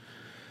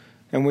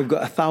 And we've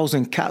got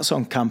 1,000 cats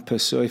on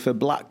campus, so if a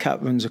black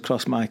cat runs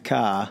across my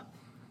car,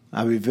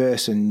 I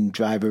reverse and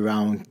drive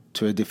around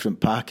to a different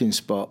parking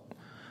spot,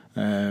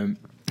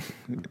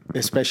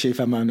 especially if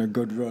I'm on a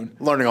good run.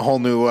 Learning a whole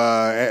new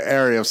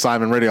area of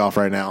Simon Riddiough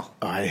right now.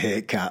 I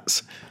hate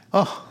cats.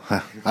 Oh,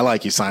 I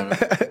like you, Simon.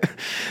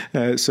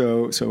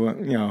 So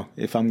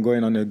if I'm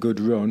going on a good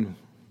run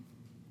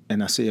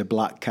and I see a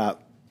black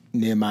cat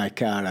near my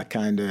car, I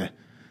kind of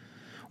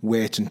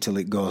wait until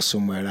it goes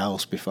somewhere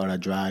else before I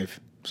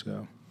drive.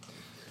 So,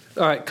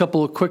 all right,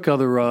 couple of quick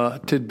other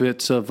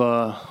tidbits of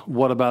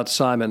what about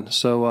Simon.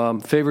 So,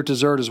 favorite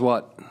dessert is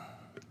what?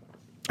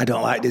 I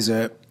don't like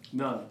dessert.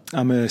 None.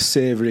 I'm a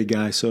savoury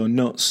guy, so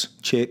nuts,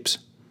 chips.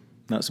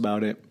 That's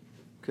about it.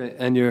 Okay,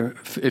 and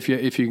if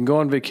you can go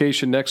on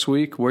vacation next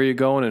week, where are you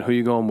going and who are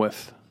you going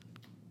with?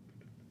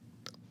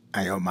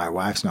 I hope my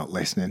wife's not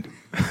listening.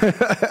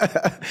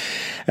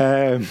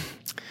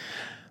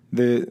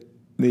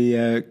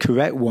 The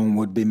correct one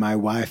would be my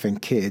wife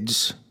and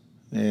kids,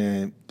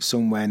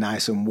 somewhere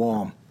nice and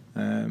warm.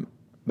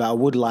 But I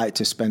would like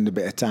to spend a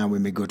bit of time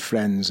with my good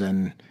friends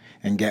and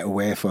get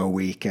away for a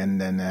week and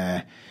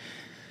then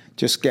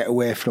just get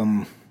away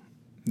from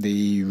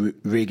the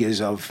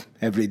rigours of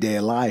everyday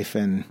life.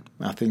 And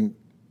I think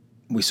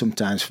we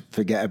sometimes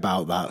forget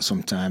about that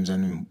sometimes.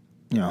 And,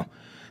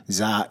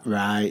 Zach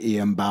Wright,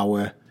 Ian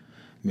Bauer,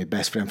 my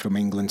best friend from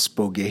England,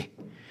 Spuggy.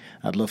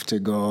 I'd love to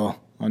go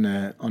on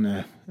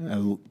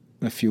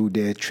a few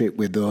day trip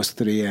with those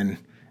three and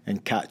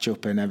catch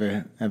up and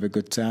have a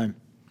good time.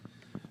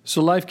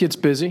 So life gets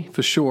busy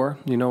for sure,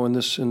 in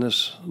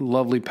this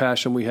lovely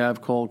passion we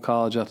have called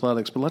college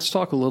athletics. But let's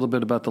talk a little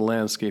bit about the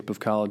landscape of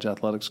college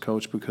athletics,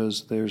 Coach,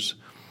 because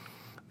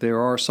there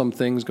are some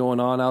things going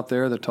on out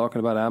there. They're talking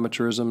about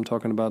amateurism,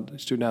 talking about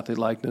student athlete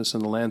likeness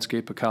and the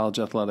landscape of college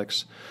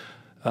athletics.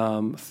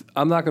 I'm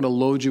not going to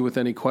load you with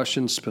any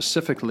questions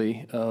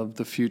specifically of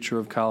the future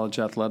of college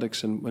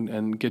athletics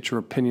and get your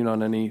opinion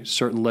on any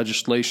certain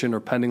legislation or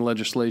pending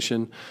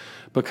legislation,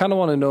 but kind of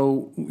want to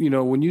know,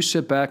 when you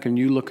sit back and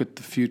you look at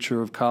the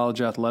future of college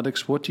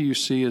athletics, what do you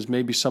see as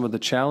maybe some of the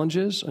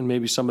challenges and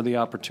maybe some of the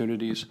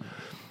opportunities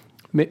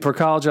for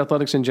college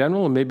athletics in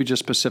general, and maybe just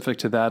specific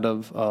to that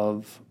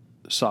of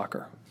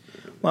soccer?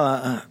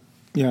 Well,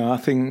 I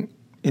think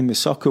in the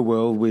soccer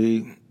world,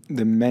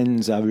 the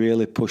men's are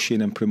really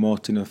pushing and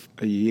promoting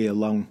a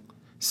year-long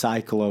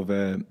cycle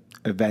of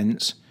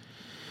events.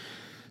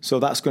 So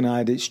that's going to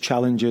add its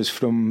challenges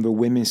from the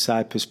women's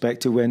side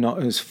perspective. We're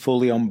not as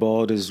fully on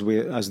board as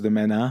the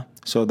men are.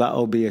 So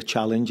that'll be a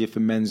challenge if the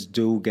men's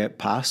do get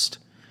passed.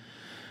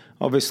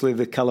 Obviously,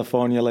 the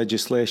California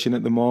legislation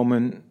at the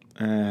moment,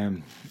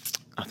 I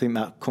think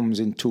that comes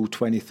in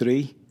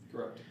 2023.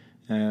 Correct.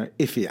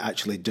 If it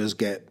actually does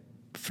get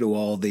through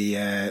all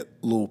the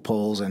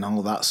loopholes and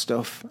all that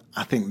stuff,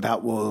 I think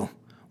that will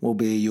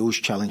be a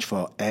huge challenge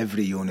for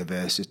every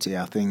university.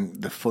 I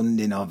think the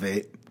funding of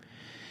it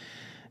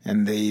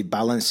and the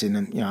balancing,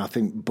 and I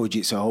think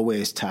budgets are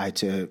always tied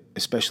to,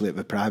 especially at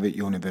the private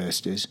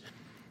universities.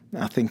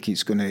 I think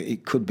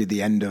it could be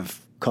the end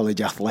of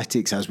college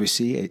athletics as we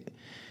see it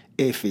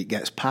if it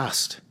gets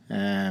passed.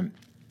 And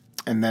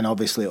then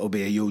obviously it'll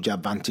be a huge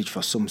advantage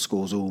for some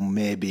schools who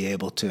may be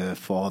able to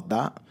afford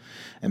that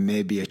and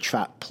maybe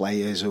attract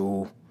players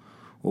who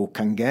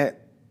can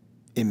get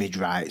image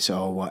rights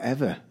or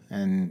whatever.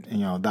 And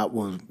that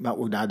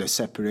would add a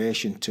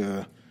separation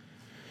to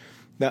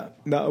that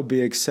would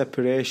be a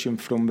separation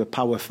from the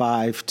Power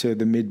 5 to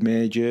the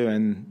mid-major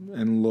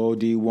and low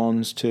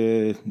D1s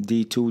to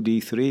D2,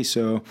 D3.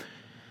 So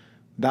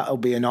that'll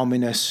be an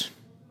ominous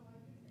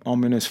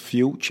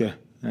future.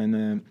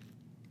 And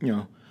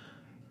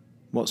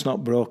what's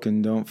not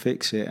broken, don't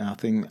fix it. I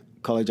think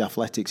college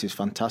athletics is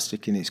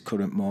fantastic in its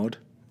current mode.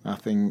 I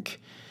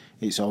think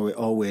it's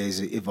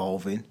always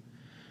evolving.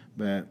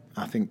 But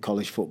I think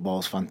college football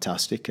is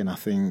fantastic, and I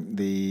think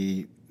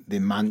the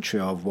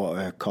mantra of what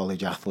a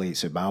college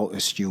athlete's about, a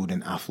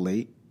student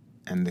athlete,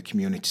 and the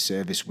community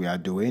service we are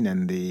doing,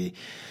 and the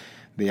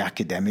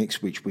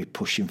academics which we're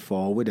pushing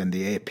forward, and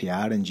the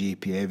APR and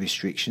GPA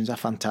restrictions are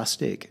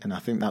fantastic. And I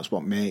think that's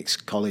what makes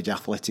college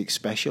athletics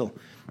special.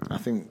 I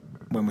think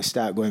when we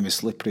start going the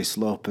slippery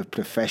slope of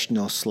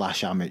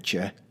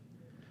professional/amateur,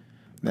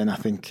 then I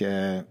think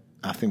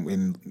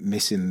we're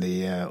missing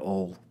the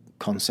whole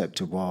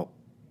concept of what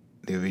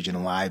the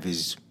original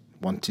Ivies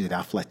wanted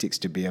athletics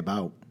to be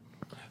about.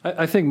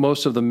 I think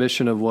most of the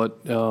mission of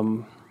what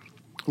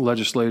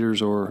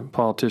legislators or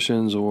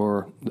politicians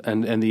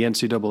and the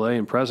NCAA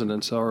and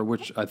presidents are,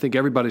 which I think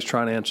everybody's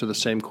trying to answer the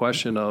same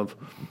question of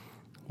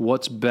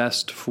what's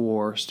best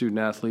for student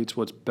athletes,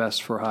 what's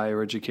best for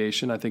higher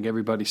education. I think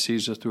everybody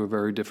sees it through a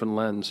very different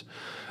lens.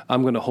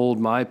 I'm going to hold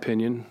my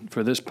opinion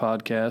for this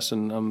podcast,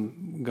 and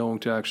I'm going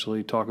to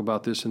actually talk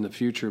about this in the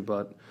future,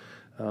 but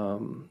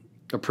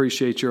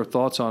appreciate your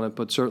thoughts on it.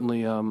 But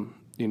certainly,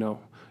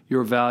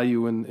 your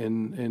value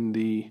in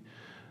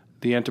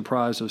the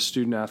enterprise of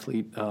student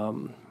athlete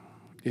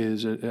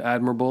is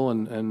admirable,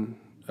 and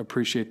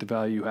appreciate the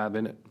value you have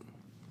in it.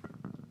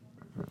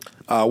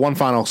 One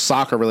final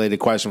soccer-related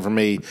question for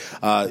me.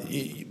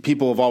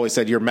 People have always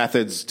said your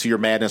methods to your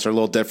madness are a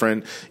little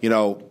different,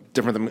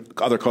 different than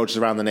other coaches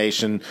around the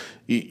nation.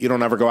 You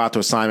don't ever go out to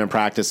assignment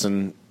practice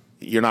and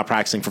you're not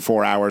practicing for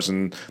 4 hours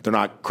and they're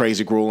not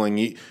crazy grueling.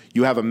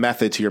 You have a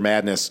method to your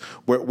madness.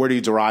 Where do you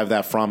derive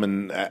that from,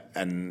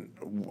 and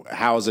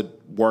how has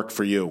it worked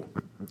for you?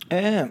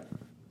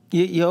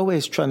 You're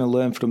always trying to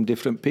learn from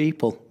different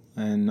people.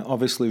 And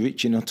obviously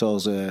Richie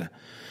Nuttall's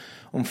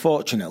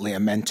unfortunately a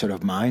mentor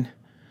of mine.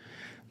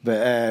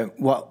 But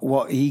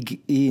what he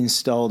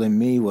installed in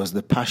me was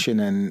the passion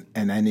and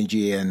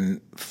energy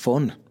and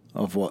fun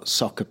of what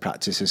soccer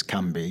practices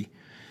can be.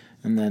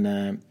 And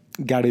then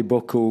Gary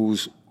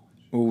Buckles,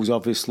 who's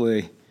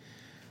obviously,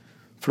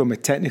 from a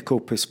technical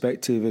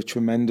perspective, a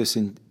tremendous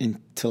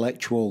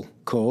intellectual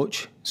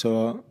coach.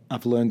 So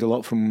I've learned a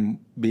lot from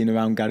being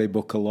around Gary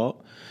Buck a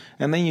lot.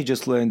 And then you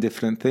just learn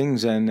different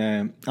things.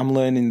 And I'm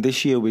learning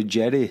this year with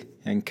Jerry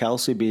and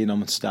Kelsey being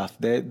on staff.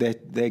 They're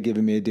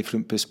giving me a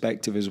different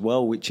perspective as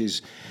well, which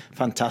is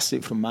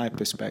fantastic from my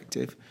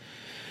perspective.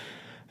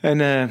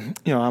 And,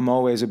 I'm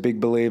always a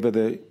big believer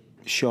that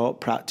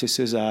short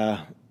practices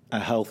are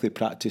healthy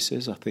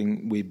practices. I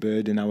think we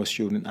burden our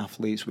student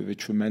athletes with a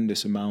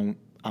tremendous amount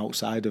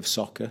outside of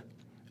soccer.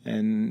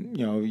 And,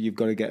 you've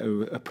got to get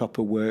a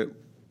proper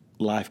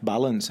work-life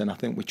balance. And I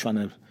think we're trying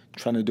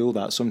to do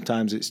that.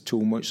 Sometimes it's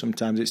too much,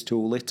 sometimes it's too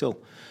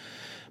little.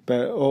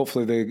 But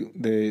hopefully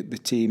the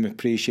team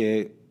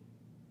appreciate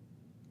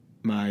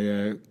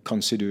my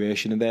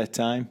consideration of their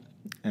time,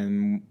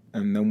 and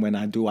then when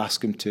I do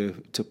ask them to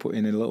put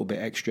in a little bit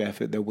extra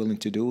effort, they're willing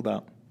to do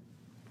that.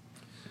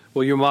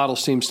 Well, your model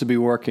seems to be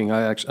working.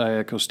 I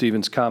echo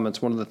Stephen's comments.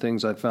 One of the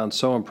things I found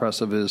so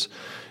impressive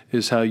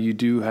is how you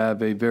do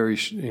have a very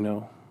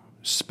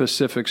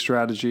specific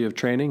strategy of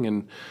training,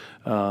 and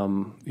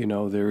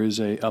there is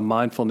a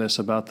mindfulness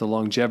about the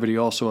longevity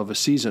also of a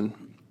season.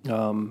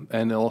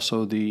 And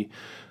also in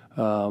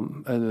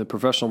the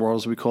professional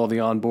world, as we call the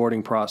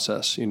onboarding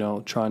process,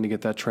 trying to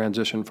get that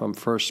transition from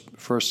first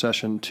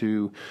session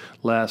to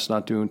last,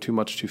 not doing too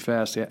much too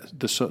fast,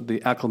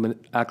 the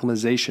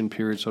acclimatization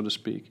period, so to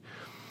speak.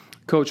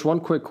 Coach, one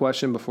quick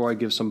question before I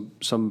give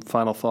some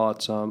final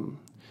thoughts.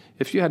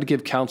 If you had to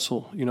give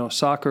counsel,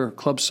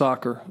 club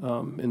soccer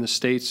in the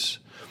States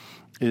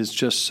is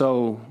just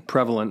so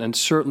prevalent, and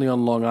certainly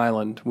on Long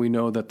Island, we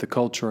know that the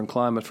culture and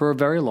climate for a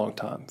very long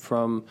time,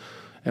 from,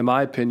 in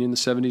my opinion, the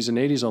 70s and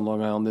 80s on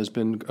Long Island, there's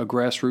been a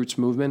grassroots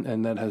movement,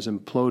 and that has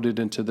imploded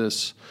into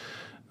this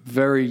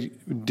very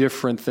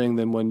different thing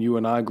than when you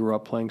and I grew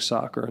up playing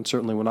soccer, and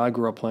certainly when I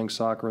grew up playing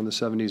soccer in the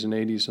 70s and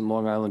 80s in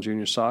Long Island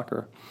junior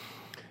soccer.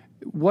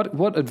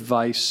 What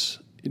advice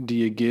do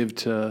you give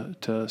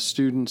to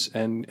students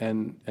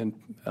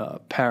and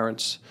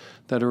parents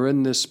that are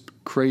in this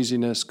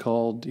craziness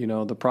called,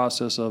 the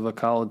process of a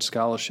college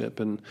scholarship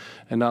and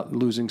not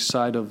losing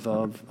sight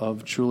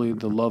of truly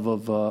the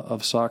love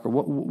of soccer?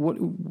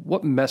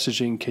 What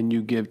messaging can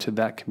you give to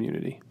that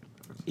community?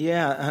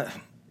 Yeah,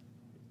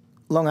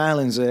 Long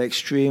Island's an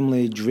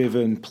extremely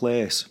driven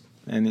place,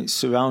 and it's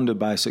surrounded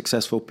by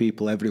successful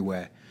people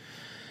everywhere.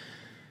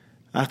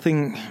 I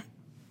think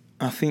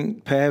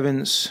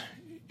parents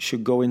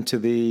should go into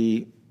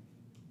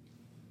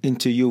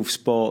youth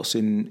sports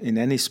in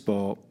any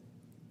sport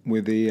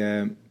with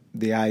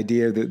the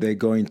idea that they're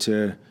going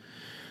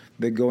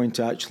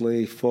to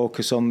actually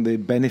focus on the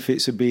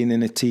benefits of being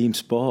in a team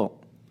sport,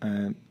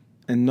 and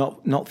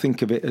not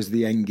think of it as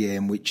the end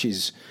game, which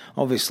is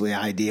obviously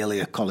ideally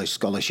a college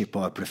scholarship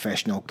or a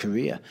professional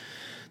career.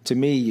 To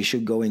me, you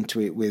should go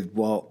into it with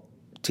what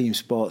team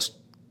sports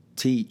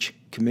teach: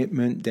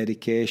 commitment,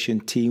 dedication,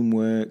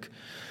 teamwork,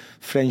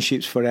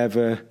 friendships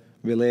forever,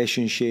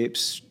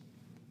 relationships,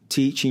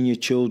 teaching your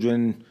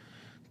children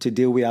to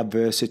deal with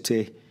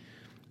adversity,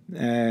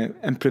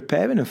 and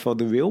preparing them for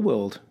the real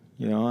world.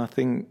 I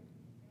think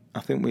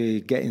we're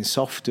getting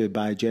softer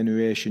by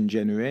generation,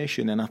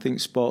 and I think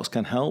sports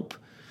can help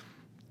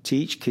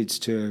teach kids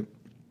to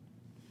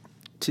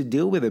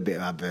deal with a bit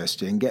of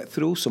adversity and get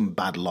through some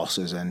bad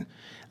losses, and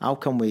how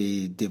can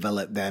we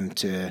develop them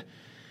to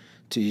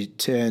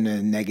turn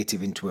a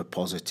negative into a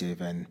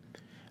positive. And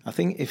I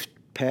think if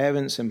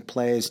parents and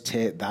players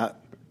take that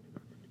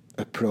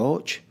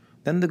approach,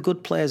 then the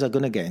good players are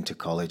going to get into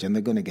college and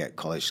they're going to get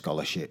college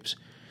scholarships.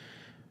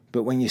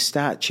 But when you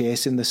start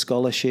chasing the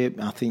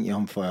scholarship, I think you're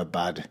on for a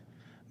bad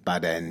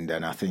end.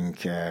 And I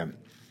think,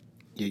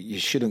 you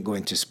shouldn't go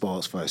into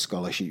sports for a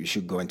scholarship. You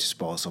should go into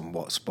sports on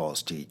what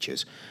sports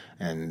teaches,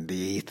 and the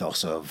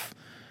ethos of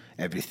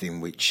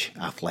everything which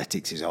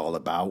athletics is all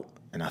about.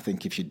 And I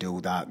think if you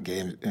do that,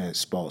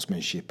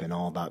 sportsmanship and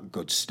all that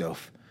good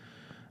stuff,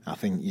 I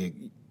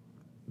think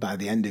by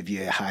the end of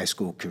your high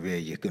school career,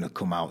 you're going to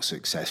come out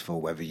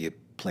successful, whether you're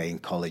playing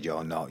college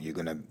or not. You're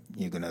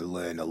gonna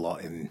learn a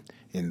lot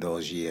in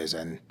those years,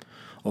 and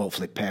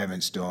hopefully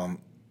parents don't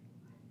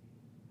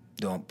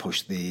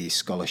push the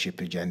scholarship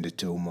agenda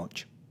too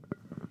much.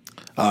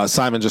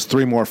 Simon, just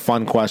 3 more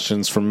fun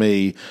questions from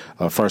me.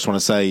 First, I want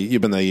to say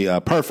you've been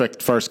the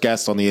perfect first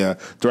guest on the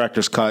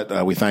Director's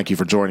Cut. We thank you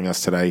for joining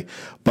us today.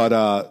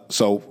 But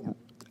so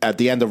at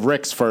the end of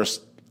Rick's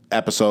first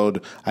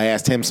episode, I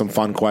asked him some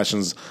fun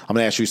questions. I'm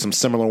going to ask you some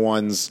similar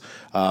ones.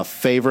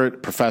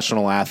 Favorite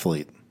professional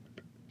athlete?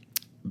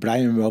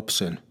 Brian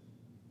Robson.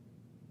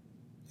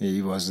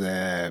 He was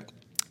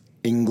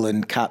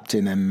England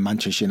captain and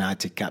Manchester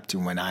United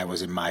captain when I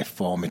was in my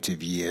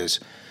formative years,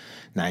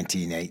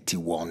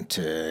 1981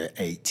 to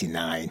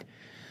 89.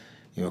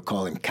 You would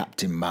call him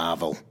Captain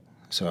Marvel.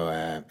 So,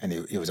 and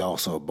he was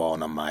also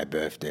born on my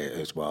birthday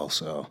as well.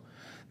 So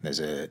there's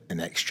an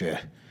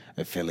extra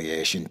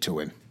affiliation to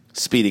him.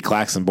 Speedy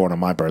Claxton, born on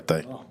my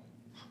birthday. Oh,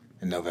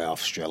 another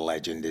Hofstra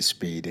legend is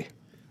Speedy.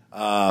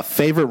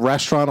 Favorite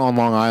restaurant on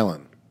Long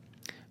Island?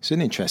 It's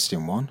an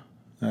interesting one.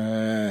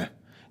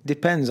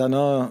 Depends. I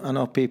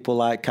know people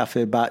like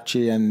Cafe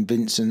Bacci and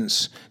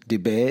Vincent's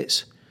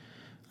Debates.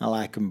 I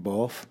like them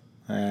both.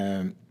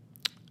 I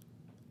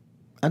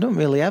don't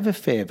really have a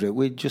favourite.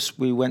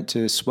 We went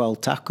to Swell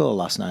Taco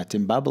last night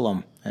in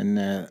Babylon, and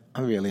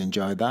I really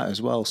enjoyed that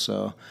as well.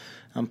 So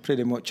I'm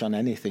pretty much on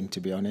anything, to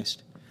be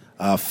honest.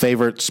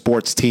 Favorite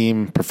sports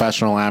team,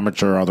 professional,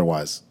 amateur,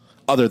 otherwise,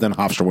 other than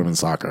Hofstra Women's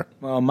Soccer?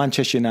 Well,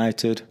 Manchester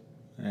United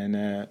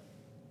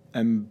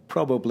and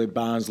probably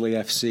Barnsley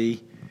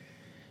FC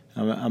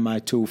are my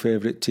 2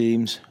 favourite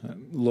teams.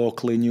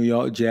 Locally, New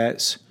York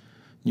Jets,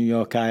 New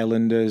York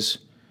Islanders,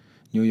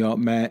 New York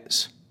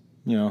Mets,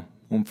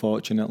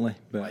 unfortunately.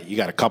 But you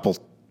got a couple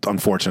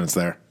unfortunates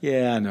there.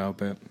 Yeah, I know,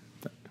 but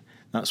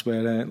that's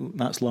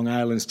Long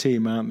Island's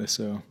team, aren't they?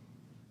 So.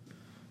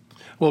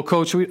 Well,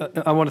 Coach,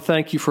 I want to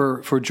thank you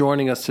for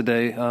joining us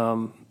today.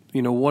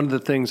 One of the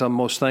things I'm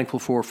most thankful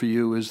for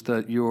you is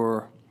that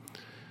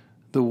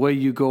the way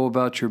you go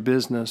about your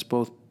business,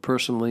 both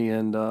personally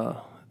and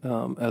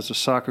as a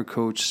soccer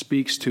coach,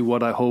 speaks to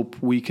what I hope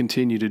we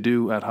continue to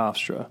do at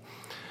Hofstra.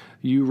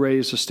 You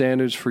raise the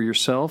standards for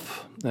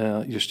yourself,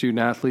 your student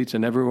athletes,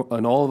 and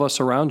all of us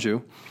around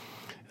you,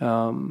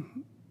 by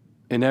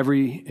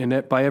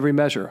every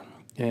measure.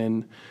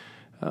 And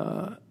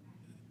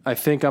I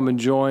think I'm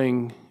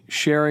enjoying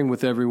sharing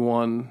with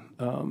everyone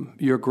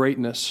your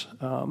greatness,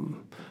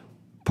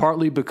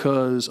 partly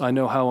because I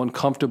know how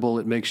uncomfortable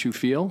it makes you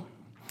feel,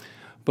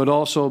 but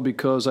also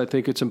because I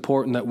think it's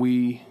important that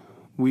we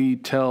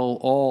tell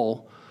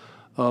all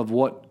of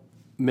what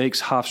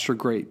makes Hofstra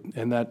great,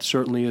 and that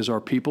certainly is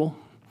our people.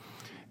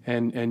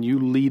 And you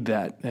lead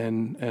that.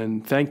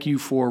 And thank you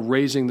for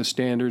raising the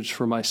standards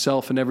for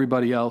myself and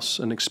everybody else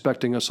and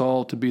expecting us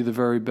all to be the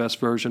very best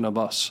version of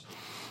us.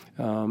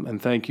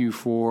 And thank you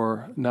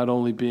for not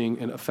only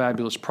being a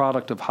fabulous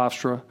product of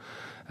Hofstra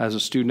as a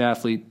student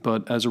athlete,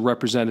 but as a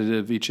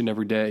representative each and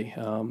every day.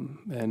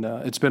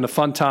 It's been a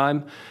fun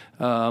time.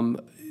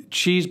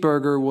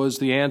 Cheeseburger was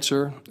the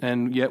answer,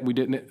 and yet we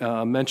didn't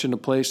mention a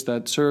place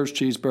that serves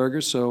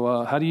cheeseburgers.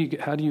 So how do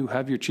you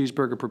have your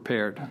cheeseburger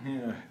prepared?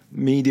 Yeah.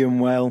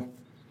 Medium.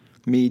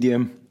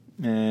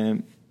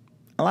 I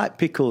like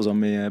pickles on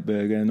my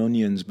burger and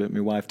onions, but my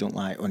wife don't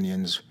like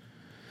onions.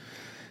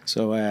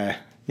 So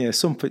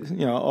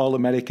all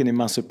American in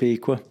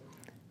Massapequa.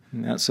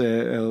 And that's a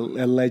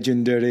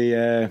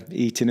legendary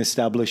eating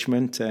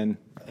establishment, and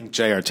I think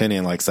Jay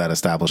Artinian likes that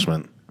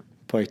establishment.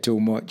 Probably too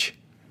much.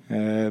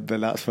 But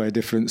that's for a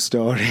different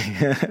story.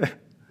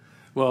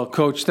 Well,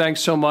 Coach, thanks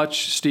so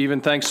much.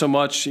 Stephen, thanks so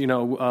much.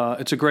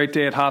 It's a great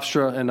day at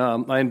Hofstra, and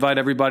I invite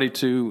everybody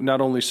to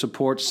not only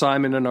support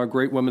Simon and our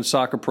great women's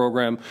soccer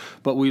program,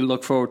 but we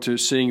look forward to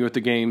seeing you at the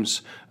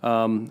games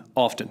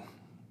often.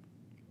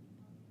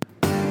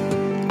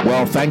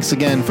 Well, thanks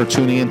again for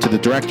tuning in to the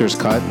Director's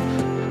Cut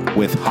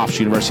with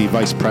Hofstra University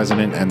Vice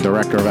President and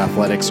Director of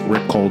Athletics,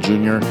 Rick Cole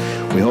Jr.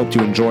 We hope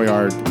you enjoy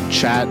our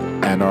chat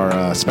and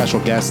our special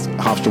guest,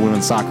 Hofstra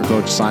Women's Soccer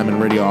Coach Simon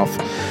Riddiough.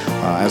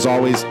 As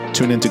always,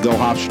 tune in to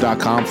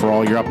GoHofstra.com for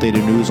all your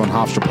updated news on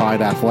Hofstra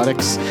Pride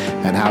Athletics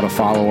and how to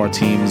follow our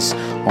teams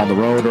on the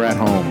road or at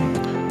home.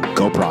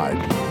 Go Pride.